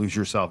can you lose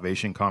your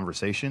salvation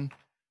conversation.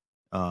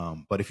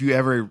 But if you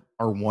ever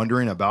are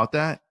wondering about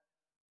that,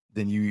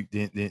 then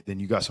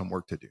you got some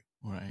work to do.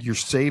 Right. You're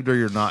saved or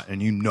you're not,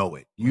 and you know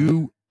it.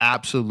 You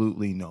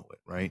absolutely know it,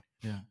 right?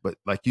 Yeah. But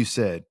like you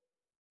said,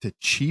 to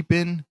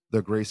cheapen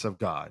the grace of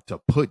God, to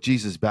put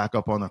Jesus back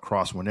up on the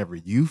cross whenever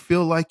you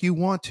feel like you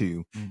want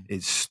to,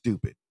 is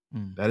stupid.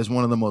 That is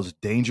one of the most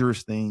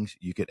dangerous things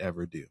you could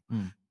ever do.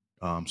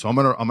 So I'm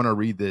gonna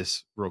read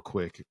this real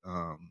quick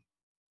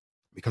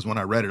because when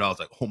I read it, I was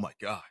like, oh my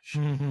gosh.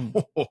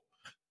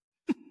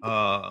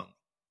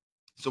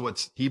 So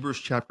it's Hebrews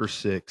chapter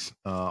 6.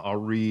 I'll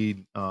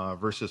read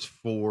verses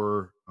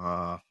 4,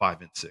 5,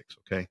 and 6.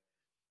 Okay.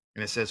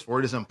 And it says, "For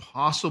it is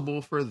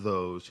impossible for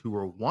those who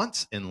were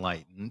once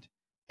enlightened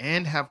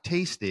and have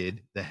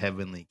tasted the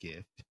heavenly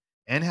gift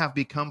and have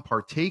become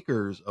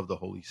partakers of the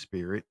Holy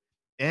Spirit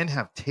and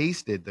have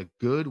tasted the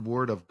good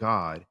word of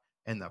God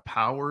and the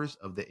powers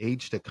of the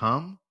age to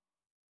come,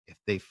 if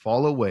they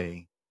fall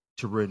away,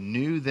 to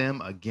renew them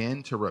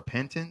again to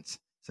repentance,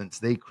 since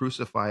they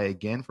crucify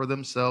again for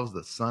themselves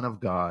the Son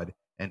of God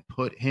and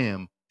put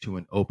him to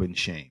an open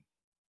shame."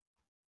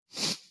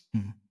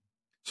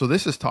 So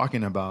this is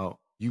talking about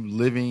you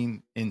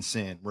living in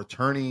sin,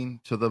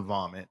 returning to the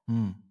vomit,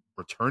 and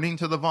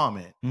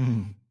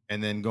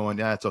then going,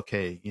 yeah, it's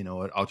okay. You know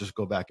what? I'll just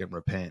go back and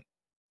repent.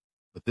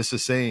 But this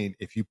is saying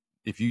if you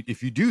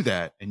do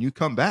that and you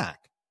come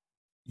back,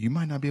 you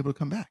might not be able to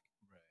come back.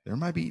 Right.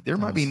 There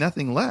might be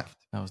nothing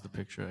left. That was the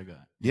picture I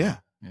got. Yeah.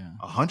 Yeah.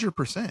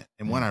 100%.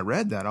 And when I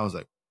read that, I was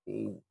like,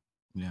 oh.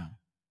 Yeah.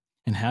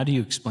 And how do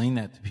you explain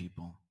that to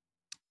people?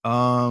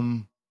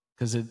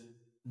 Because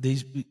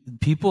these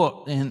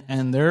people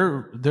and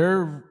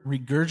they're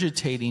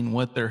regurgitating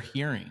what they're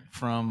hearing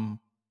from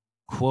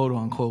quote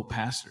unquote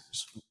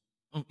pastors.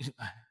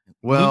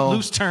 Well,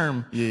 loose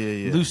term,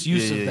 loose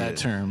use of that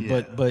term,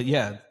 but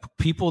yeah,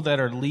 people that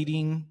are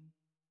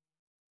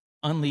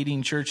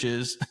unleading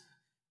churches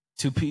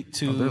to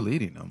they're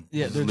leading them.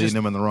 Yeah, they're leading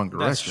them in the wrong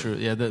direction. That's true.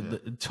 Yeah,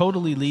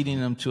 totally leading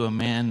them to a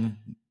man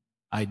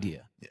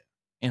idea. Yeah.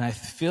 And I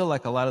feel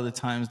like a lot of the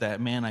times that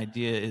man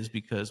idea is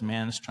because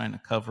man is trying to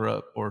cover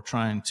up or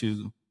trying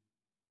to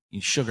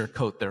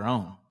sugarcoat their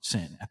own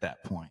sin at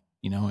that point,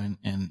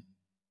 and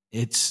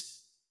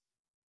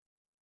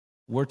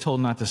we're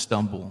told not to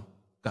stumble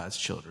God's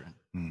children.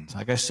 So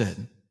like I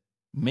said,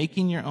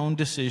 making your own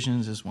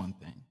decisions is one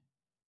thing,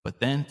 but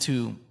then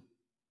to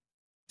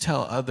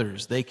tell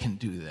others they can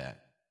do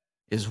that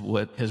is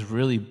what has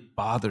really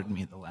bothered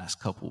me the last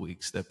couple of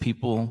weeks, that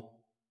people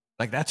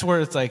like, that's where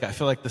it's like, I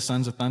feel like the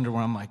Sons of Thunder,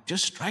 where I'm like,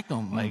 just strike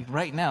them like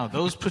right now.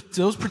 Those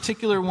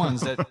particular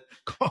ones that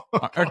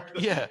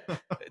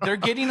they're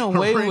getting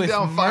away with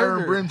down murder. Fire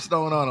and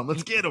brimstone on them.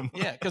 Let's get them.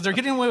 Yeah. Cause they're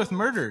getting away with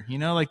murder,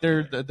 like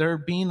they're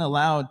being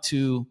allowed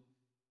to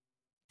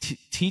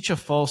teach a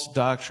false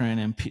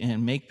doctrine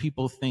and make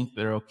people think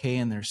they're okay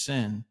in their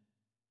sin.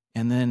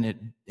 And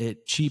then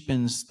it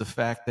cheapens the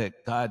fact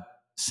that God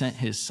sent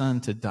his son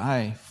to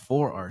die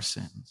for our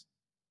sins.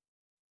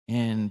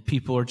 And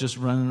people are just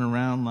running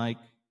around like,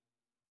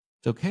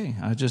 it's okay,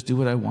 I'll just do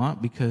what I want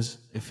because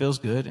it feels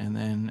good. And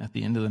then at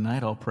the end of the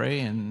night, I'll pray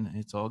and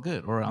it's all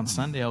good. Or on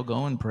Sunday, I'll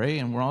go and pray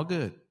and we're all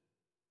good.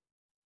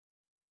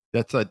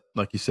 That's like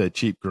you said,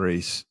 cheap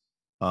grace,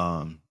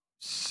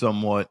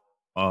 somewhat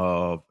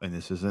of, and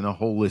this isn't a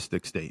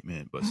holistic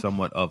statement, but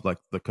somewhat of like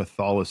the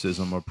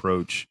Catholicism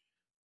approach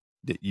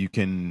that you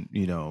can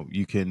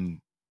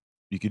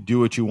do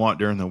what you want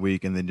during the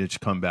week and then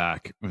just come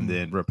back and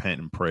then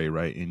repent and pray,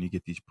 right? And you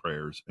get these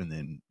prayers and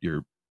then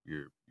you're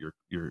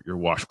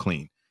washed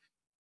clean.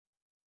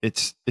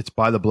 It's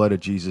by the blood of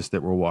Jesus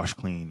that we're washed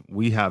clean.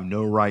 We have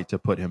no right to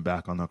put him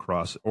back on the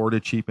cross or to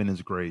cheapen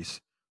his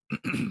grace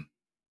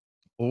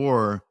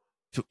or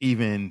to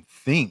even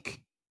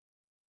think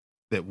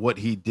that what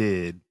he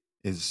did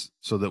is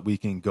so that we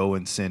can go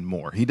and sin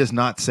more. He does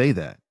not say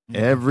that.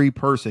 Every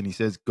person, he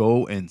says,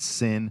 go and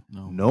sin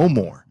no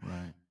more.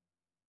 Right.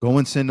 Go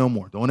and sin no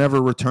more. Don't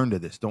ever return to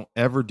this. Don't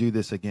ever do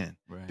this again.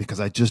 Right. Because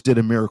I just did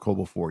a miracle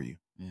before you.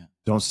 Yeah.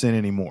 Don't sin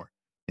anymore.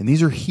 And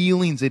these are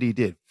healings that he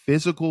did,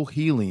 physical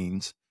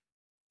healings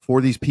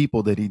for these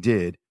people that he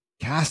did,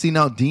 casting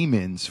out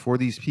demons for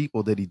these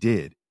people that he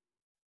did.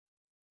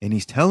 And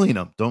he's telling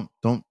them, don't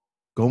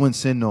go and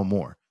sin no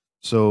more.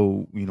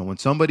 So, when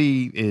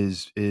somebody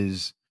is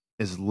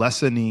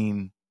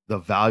lessening the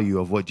value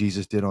of what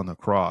Jesus did on the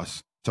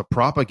cross to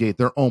propagate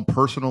their own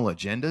personal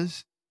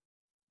agendas,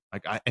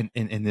 like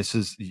and this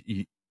is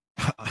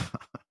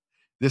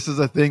this is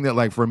a thing that,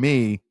 like, for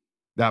me,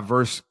 that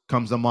verse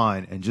comes to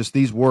mind, and just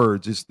these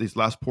words, this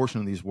last portion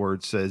of these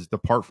words says,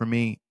 "Depart from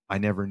me, I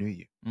never knew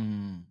you."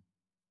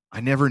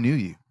 I never knew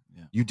you.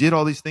 Yeah. You did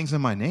all these things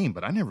in my name,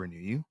 but I never knew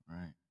you,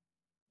 Right.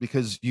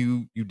 because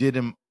you did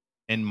them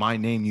in my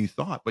name, you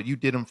thought, but you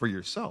did them for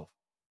yourself.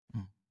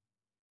 Mm.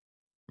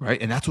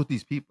 Right. And that's what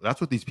these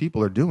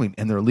people are doing,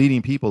 and they're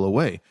leading people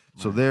away.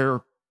 So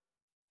Right.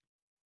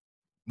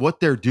 what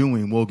they're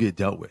doing will get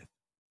dealt with.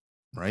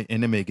 Right.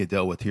 And it may get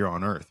dealt with here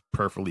on earth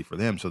perfectly for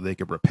them so they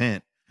could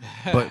repent.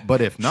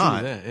 But if True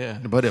not, that, yeah.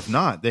 but if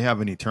not, they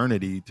have an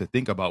eternity to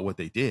think about what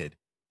they did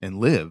and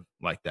live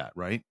like that.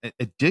 Right.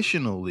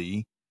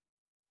 Additionally,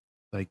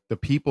 like the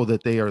people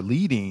that they are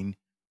leading,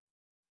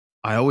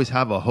 I always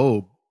have a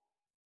hope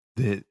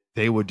that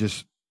they would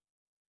just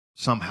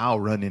somehow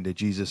run into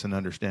Jesus and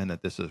understand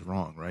that this is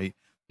wrong, right?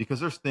 Because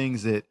there's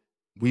things that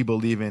we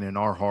believe in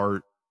our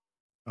heart,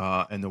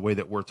 and the way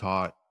that we're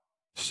taught,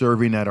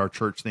 serving at our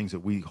church, things that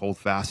we hold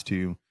fast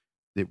to,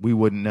 that we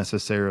wouldn't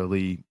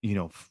necessarily,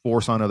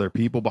 force on other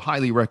people, but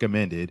highly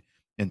recommended,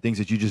 and things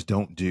that you just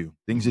don't do,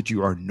 things that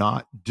you are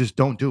not, just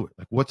don't do it.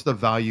 Like, what's the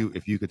value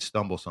if you could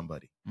stumble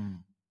somebody? Mm.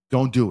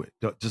 Don't do it.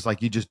 Just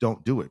like you just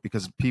don't do it,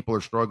 because people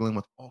are struggling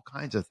with all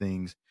kinds of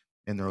things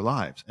in their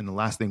lives. And the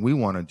last thing we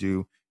want to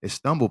do is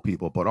stumble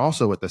people. But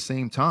also at the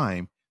same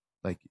time,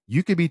 like,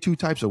 you could be two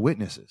types of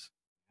witnesses.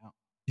 Yeah.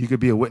 You could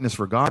be a witness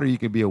for God, or you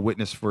could be a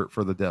witness for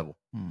the devil.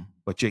 Mm.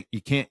 But you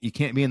can't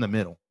be in the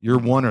middle. You're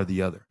one or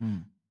the other.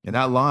 Mm. And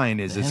that line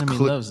is The as enemy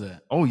clear. loves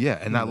that. Oh yeah,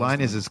 and He that loves line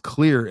the is middle. as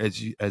clear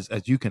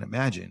as you can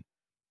imagine.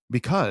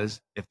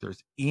 Because if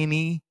there's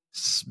any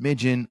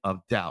smidgen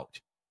of doubt,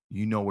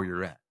 you know where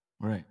you're at.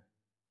 Right.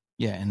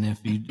 Yeah, and if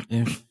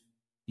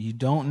you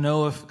don't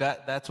know if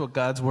that's what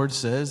God's word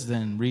says,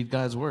 then read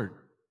God's word.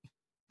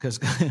 Because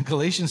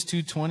Galatians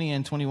 2:20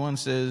 and 21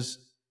 says,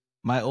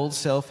 "My old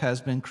self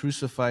has been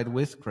crucified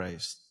with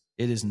Christ.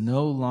 It is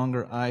no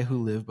longer I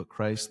who live, but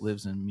Christ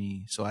lives in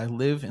me. So I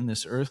live in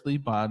this earthly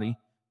body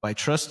by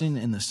trusting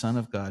in the Son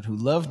of God who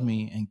loved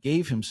me and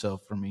gave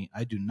himself for me.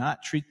 I do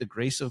not treat the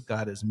grace of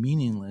God as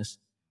meaningless,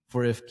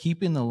 for if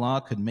keeping the law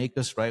could make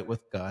us right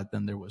with God,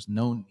 then there was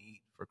no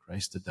need for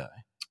Christ to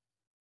die."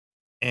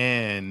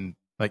 And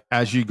like,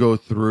 as you go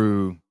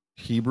through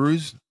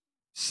Hebrews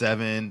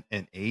 7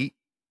 and 8,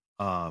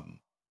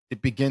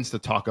 it begins to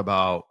talk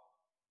about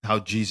how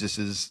Jesus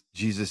is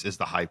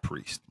the high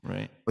priest.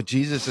 Right. But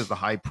Jesus is the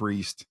high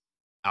priest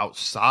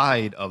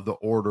outside of the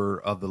order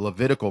of the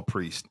Levitical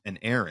priest and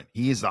Aaron.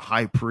 He is the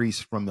high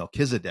priest from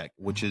Melchizedek,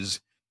 which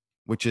is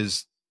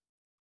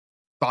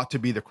thought to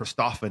be the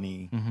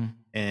Christophany, Mm-hmm.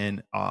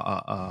 and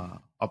a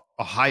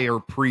higher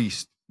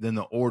priest than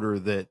the order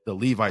that the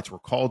Levites were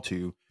called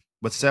to,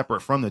 but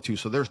separate from the two.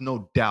 So there's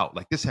no doubt,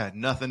 like, this had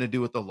nothing to do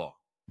with the law.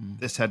 Mm.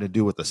 This had to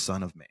do with the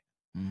Son of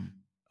Man.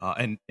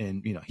 Mm.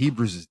 And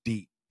Hebrews is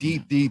deep.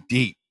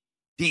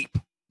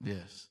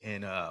 Yes.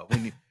 And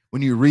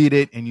when you read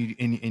it, and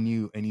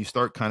you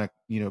start kind of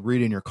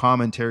reading your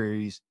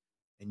commentaries,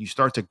 and you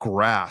start to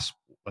grasp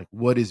like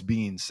what is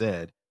being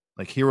said.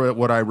 Like, here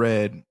what I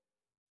read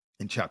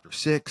in chapter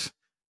 6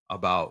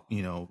 about,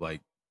 like,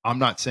 I'm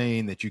not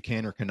saying that you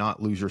can or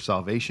cannot lose your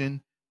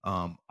salvation.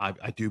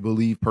 I do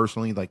believe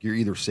personally, like, you're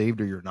either saved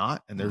or you're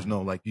not, and there's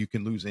no, like, you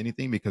can lose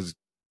anything, because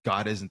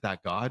God isn't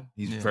that God.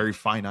 He's very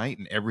finite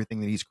in everything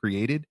that he's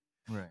created.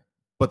 Right.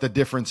 But the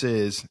difference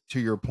is, to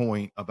your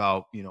point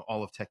about,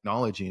 all of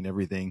technology and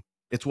everything,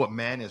 it's what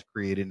man has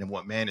created and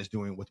what man is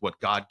doing with what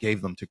God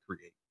gave them to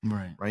create.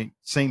 Right. Right.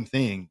 Same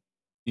thing.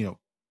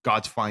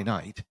 God's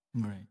finite.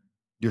 Right.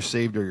 You're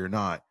saved or you're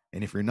not.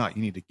 And if you're not,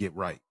 you need to get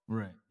right.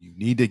 Right. You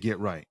need to get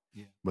right.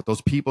 Yeah. But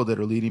those people that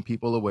are leading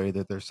people away,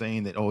 that they're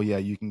saying that, oh yeah,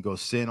 you can go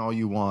sin all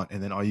you want,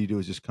 and then all you do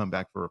is just come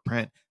back for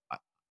repent.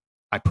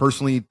 I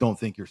personally don't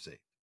think you're saved.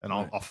 And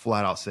I'll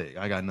flat out say,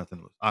 I got nothing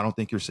to lose. I don't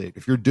think you're saved.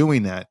 If you're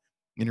doing that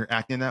and you're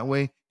acting that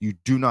way, you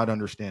do not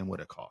understand what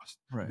it costs.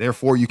 Right.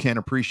 Therefore, you can't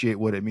appreciate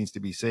what it means to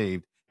be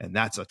saved. And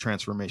that's a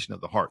transformation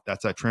of the heart.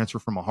 That's a transfer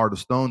from a heart of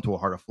stone to a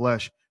heart of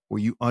flesh,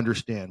 where you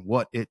understand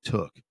what it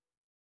took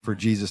for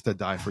Jesus to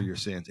die for your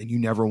sins. And you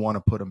never want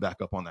to put him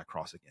back up on that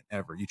cross again,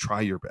 ever. You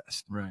try your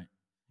best. Right.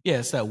 Yeah,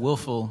 it's that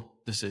willful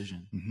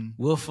decision. Mm-hmm.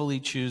 Willfully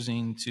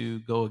choosing to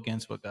go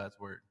against what God's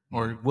word,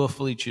 or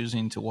willfully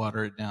choosing to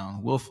water it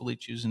down, willfully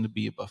choosing to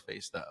be a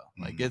buffet style.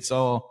 Like, that's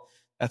all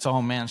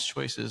man's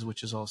choices,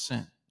 which is all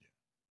sin.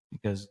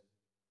 Because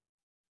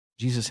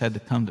Jesus had to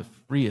come to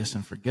free us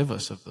and forgive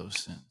us of those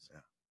sins. Yeah.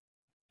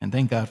 And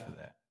thank God for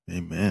that.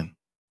 Amen.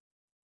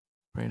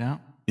 Pray it out?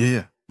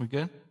 Yeah. We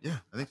good? Yeah,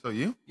 I think so.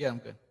 You? Yeah, I'm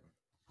good.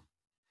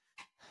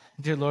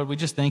 Dear Lord, we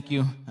just thank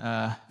you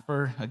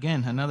for,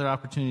 again, another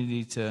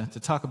opportunity to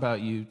talk about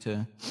you,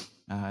 to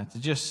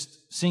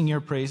just sing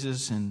your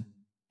praises,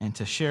 and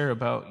to share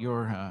about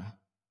your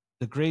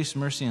the grace,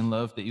 mercy, and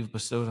love that you've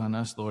bestowed on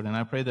us, Lord. And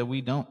I pray that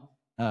we don't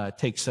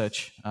take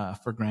such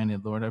for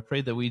granted, Lord. I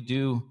pray that we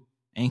do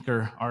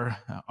anchor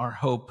our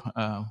hope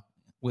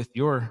with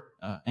your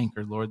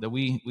anchor, Lord, that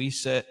we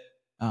set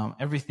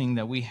everything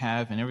that we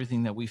have and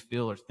everything that we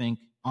feel or think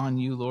on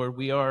you, Lord.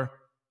 We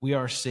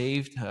are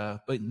saved,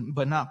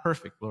 but not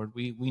perfect, Lord.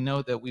 We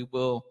know that we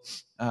will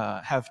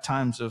have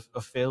times of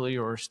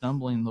failure or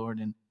stumbling, Lord,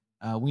 and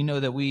we know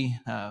that we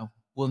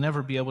will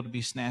never be able to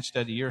be snatched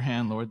out of your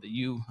hand, Lord, that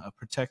you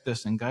protect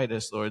us and guide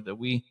us, Lord, that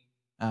we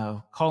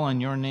call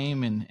on your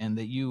name and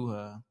that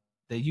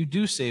you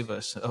do save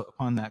us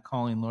upon that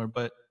calling, Lord.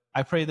 But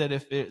I pray that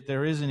if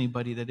there is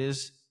anybody that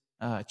is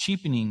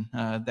cheapening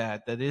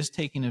that is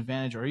taking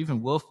advantage or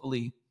even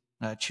willfully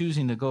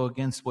choosing to go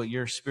against what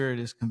your Spirit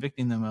is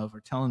convicting them of or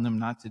telling them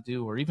not to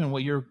do, or even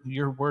what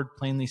your word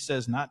plainly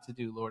says not to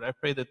do, Lord, I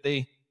pray that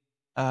they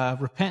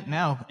repent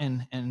now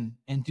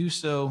and do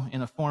so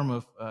in a form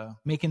of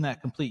making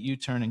that complete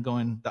U-turn and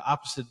going the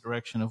opposite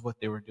direction of what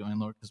they were doing,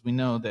 Lord, because we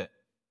know that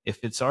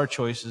if it's our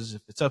choices,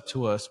 if it's up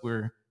to us,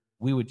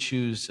 we would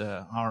choose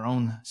our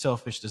own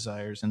selfish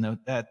desires, and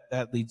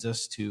that leads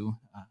us to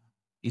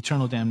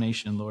eternal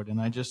damnation, Lord.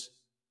 And I just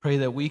pray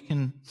that we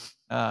can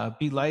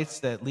be lights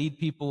that lead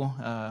people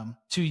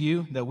to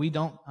you, that we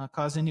don't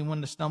cause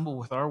anyone to stumble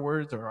with our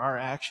words or our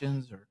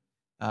actions or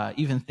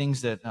even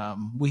things that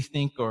we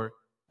think or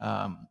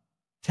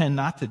tend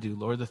not to do,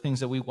 Lord, the things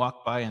that we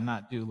walk by and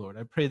not do, Lord.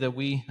 I pray that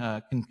we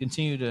can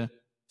continue to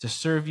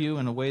serve you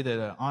in a way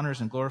that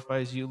honors and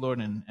glorifies you, Lord.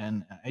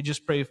 And I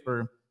just pray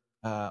for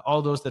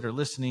all those that are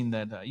listening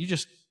that you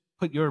just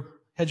put your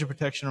hedge of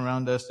protection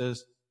around us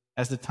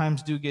as the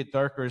times do get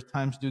darker, as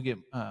times do get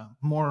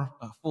more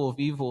full of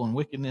evil and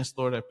wickedness,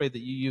 Lord. I pray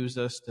that you use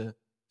us to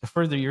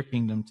further your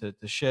kingdom,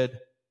 to shed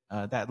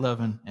that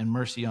love and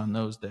mercy on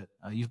those that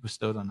you've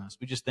bestowed on us.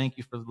 We just thank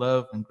you for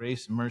love and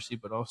grace and mercy,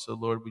 but also,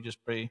 Lord, we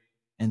just pray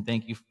and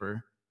thank you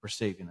for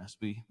saving us.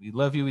 We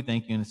love you, we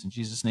thank you, and it's in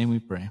Jesus' name we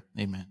pray.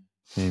 Amen.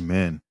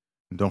 Amen.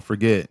 And don't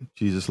forget,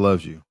 Jesus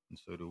loves you, and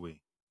so do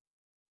we.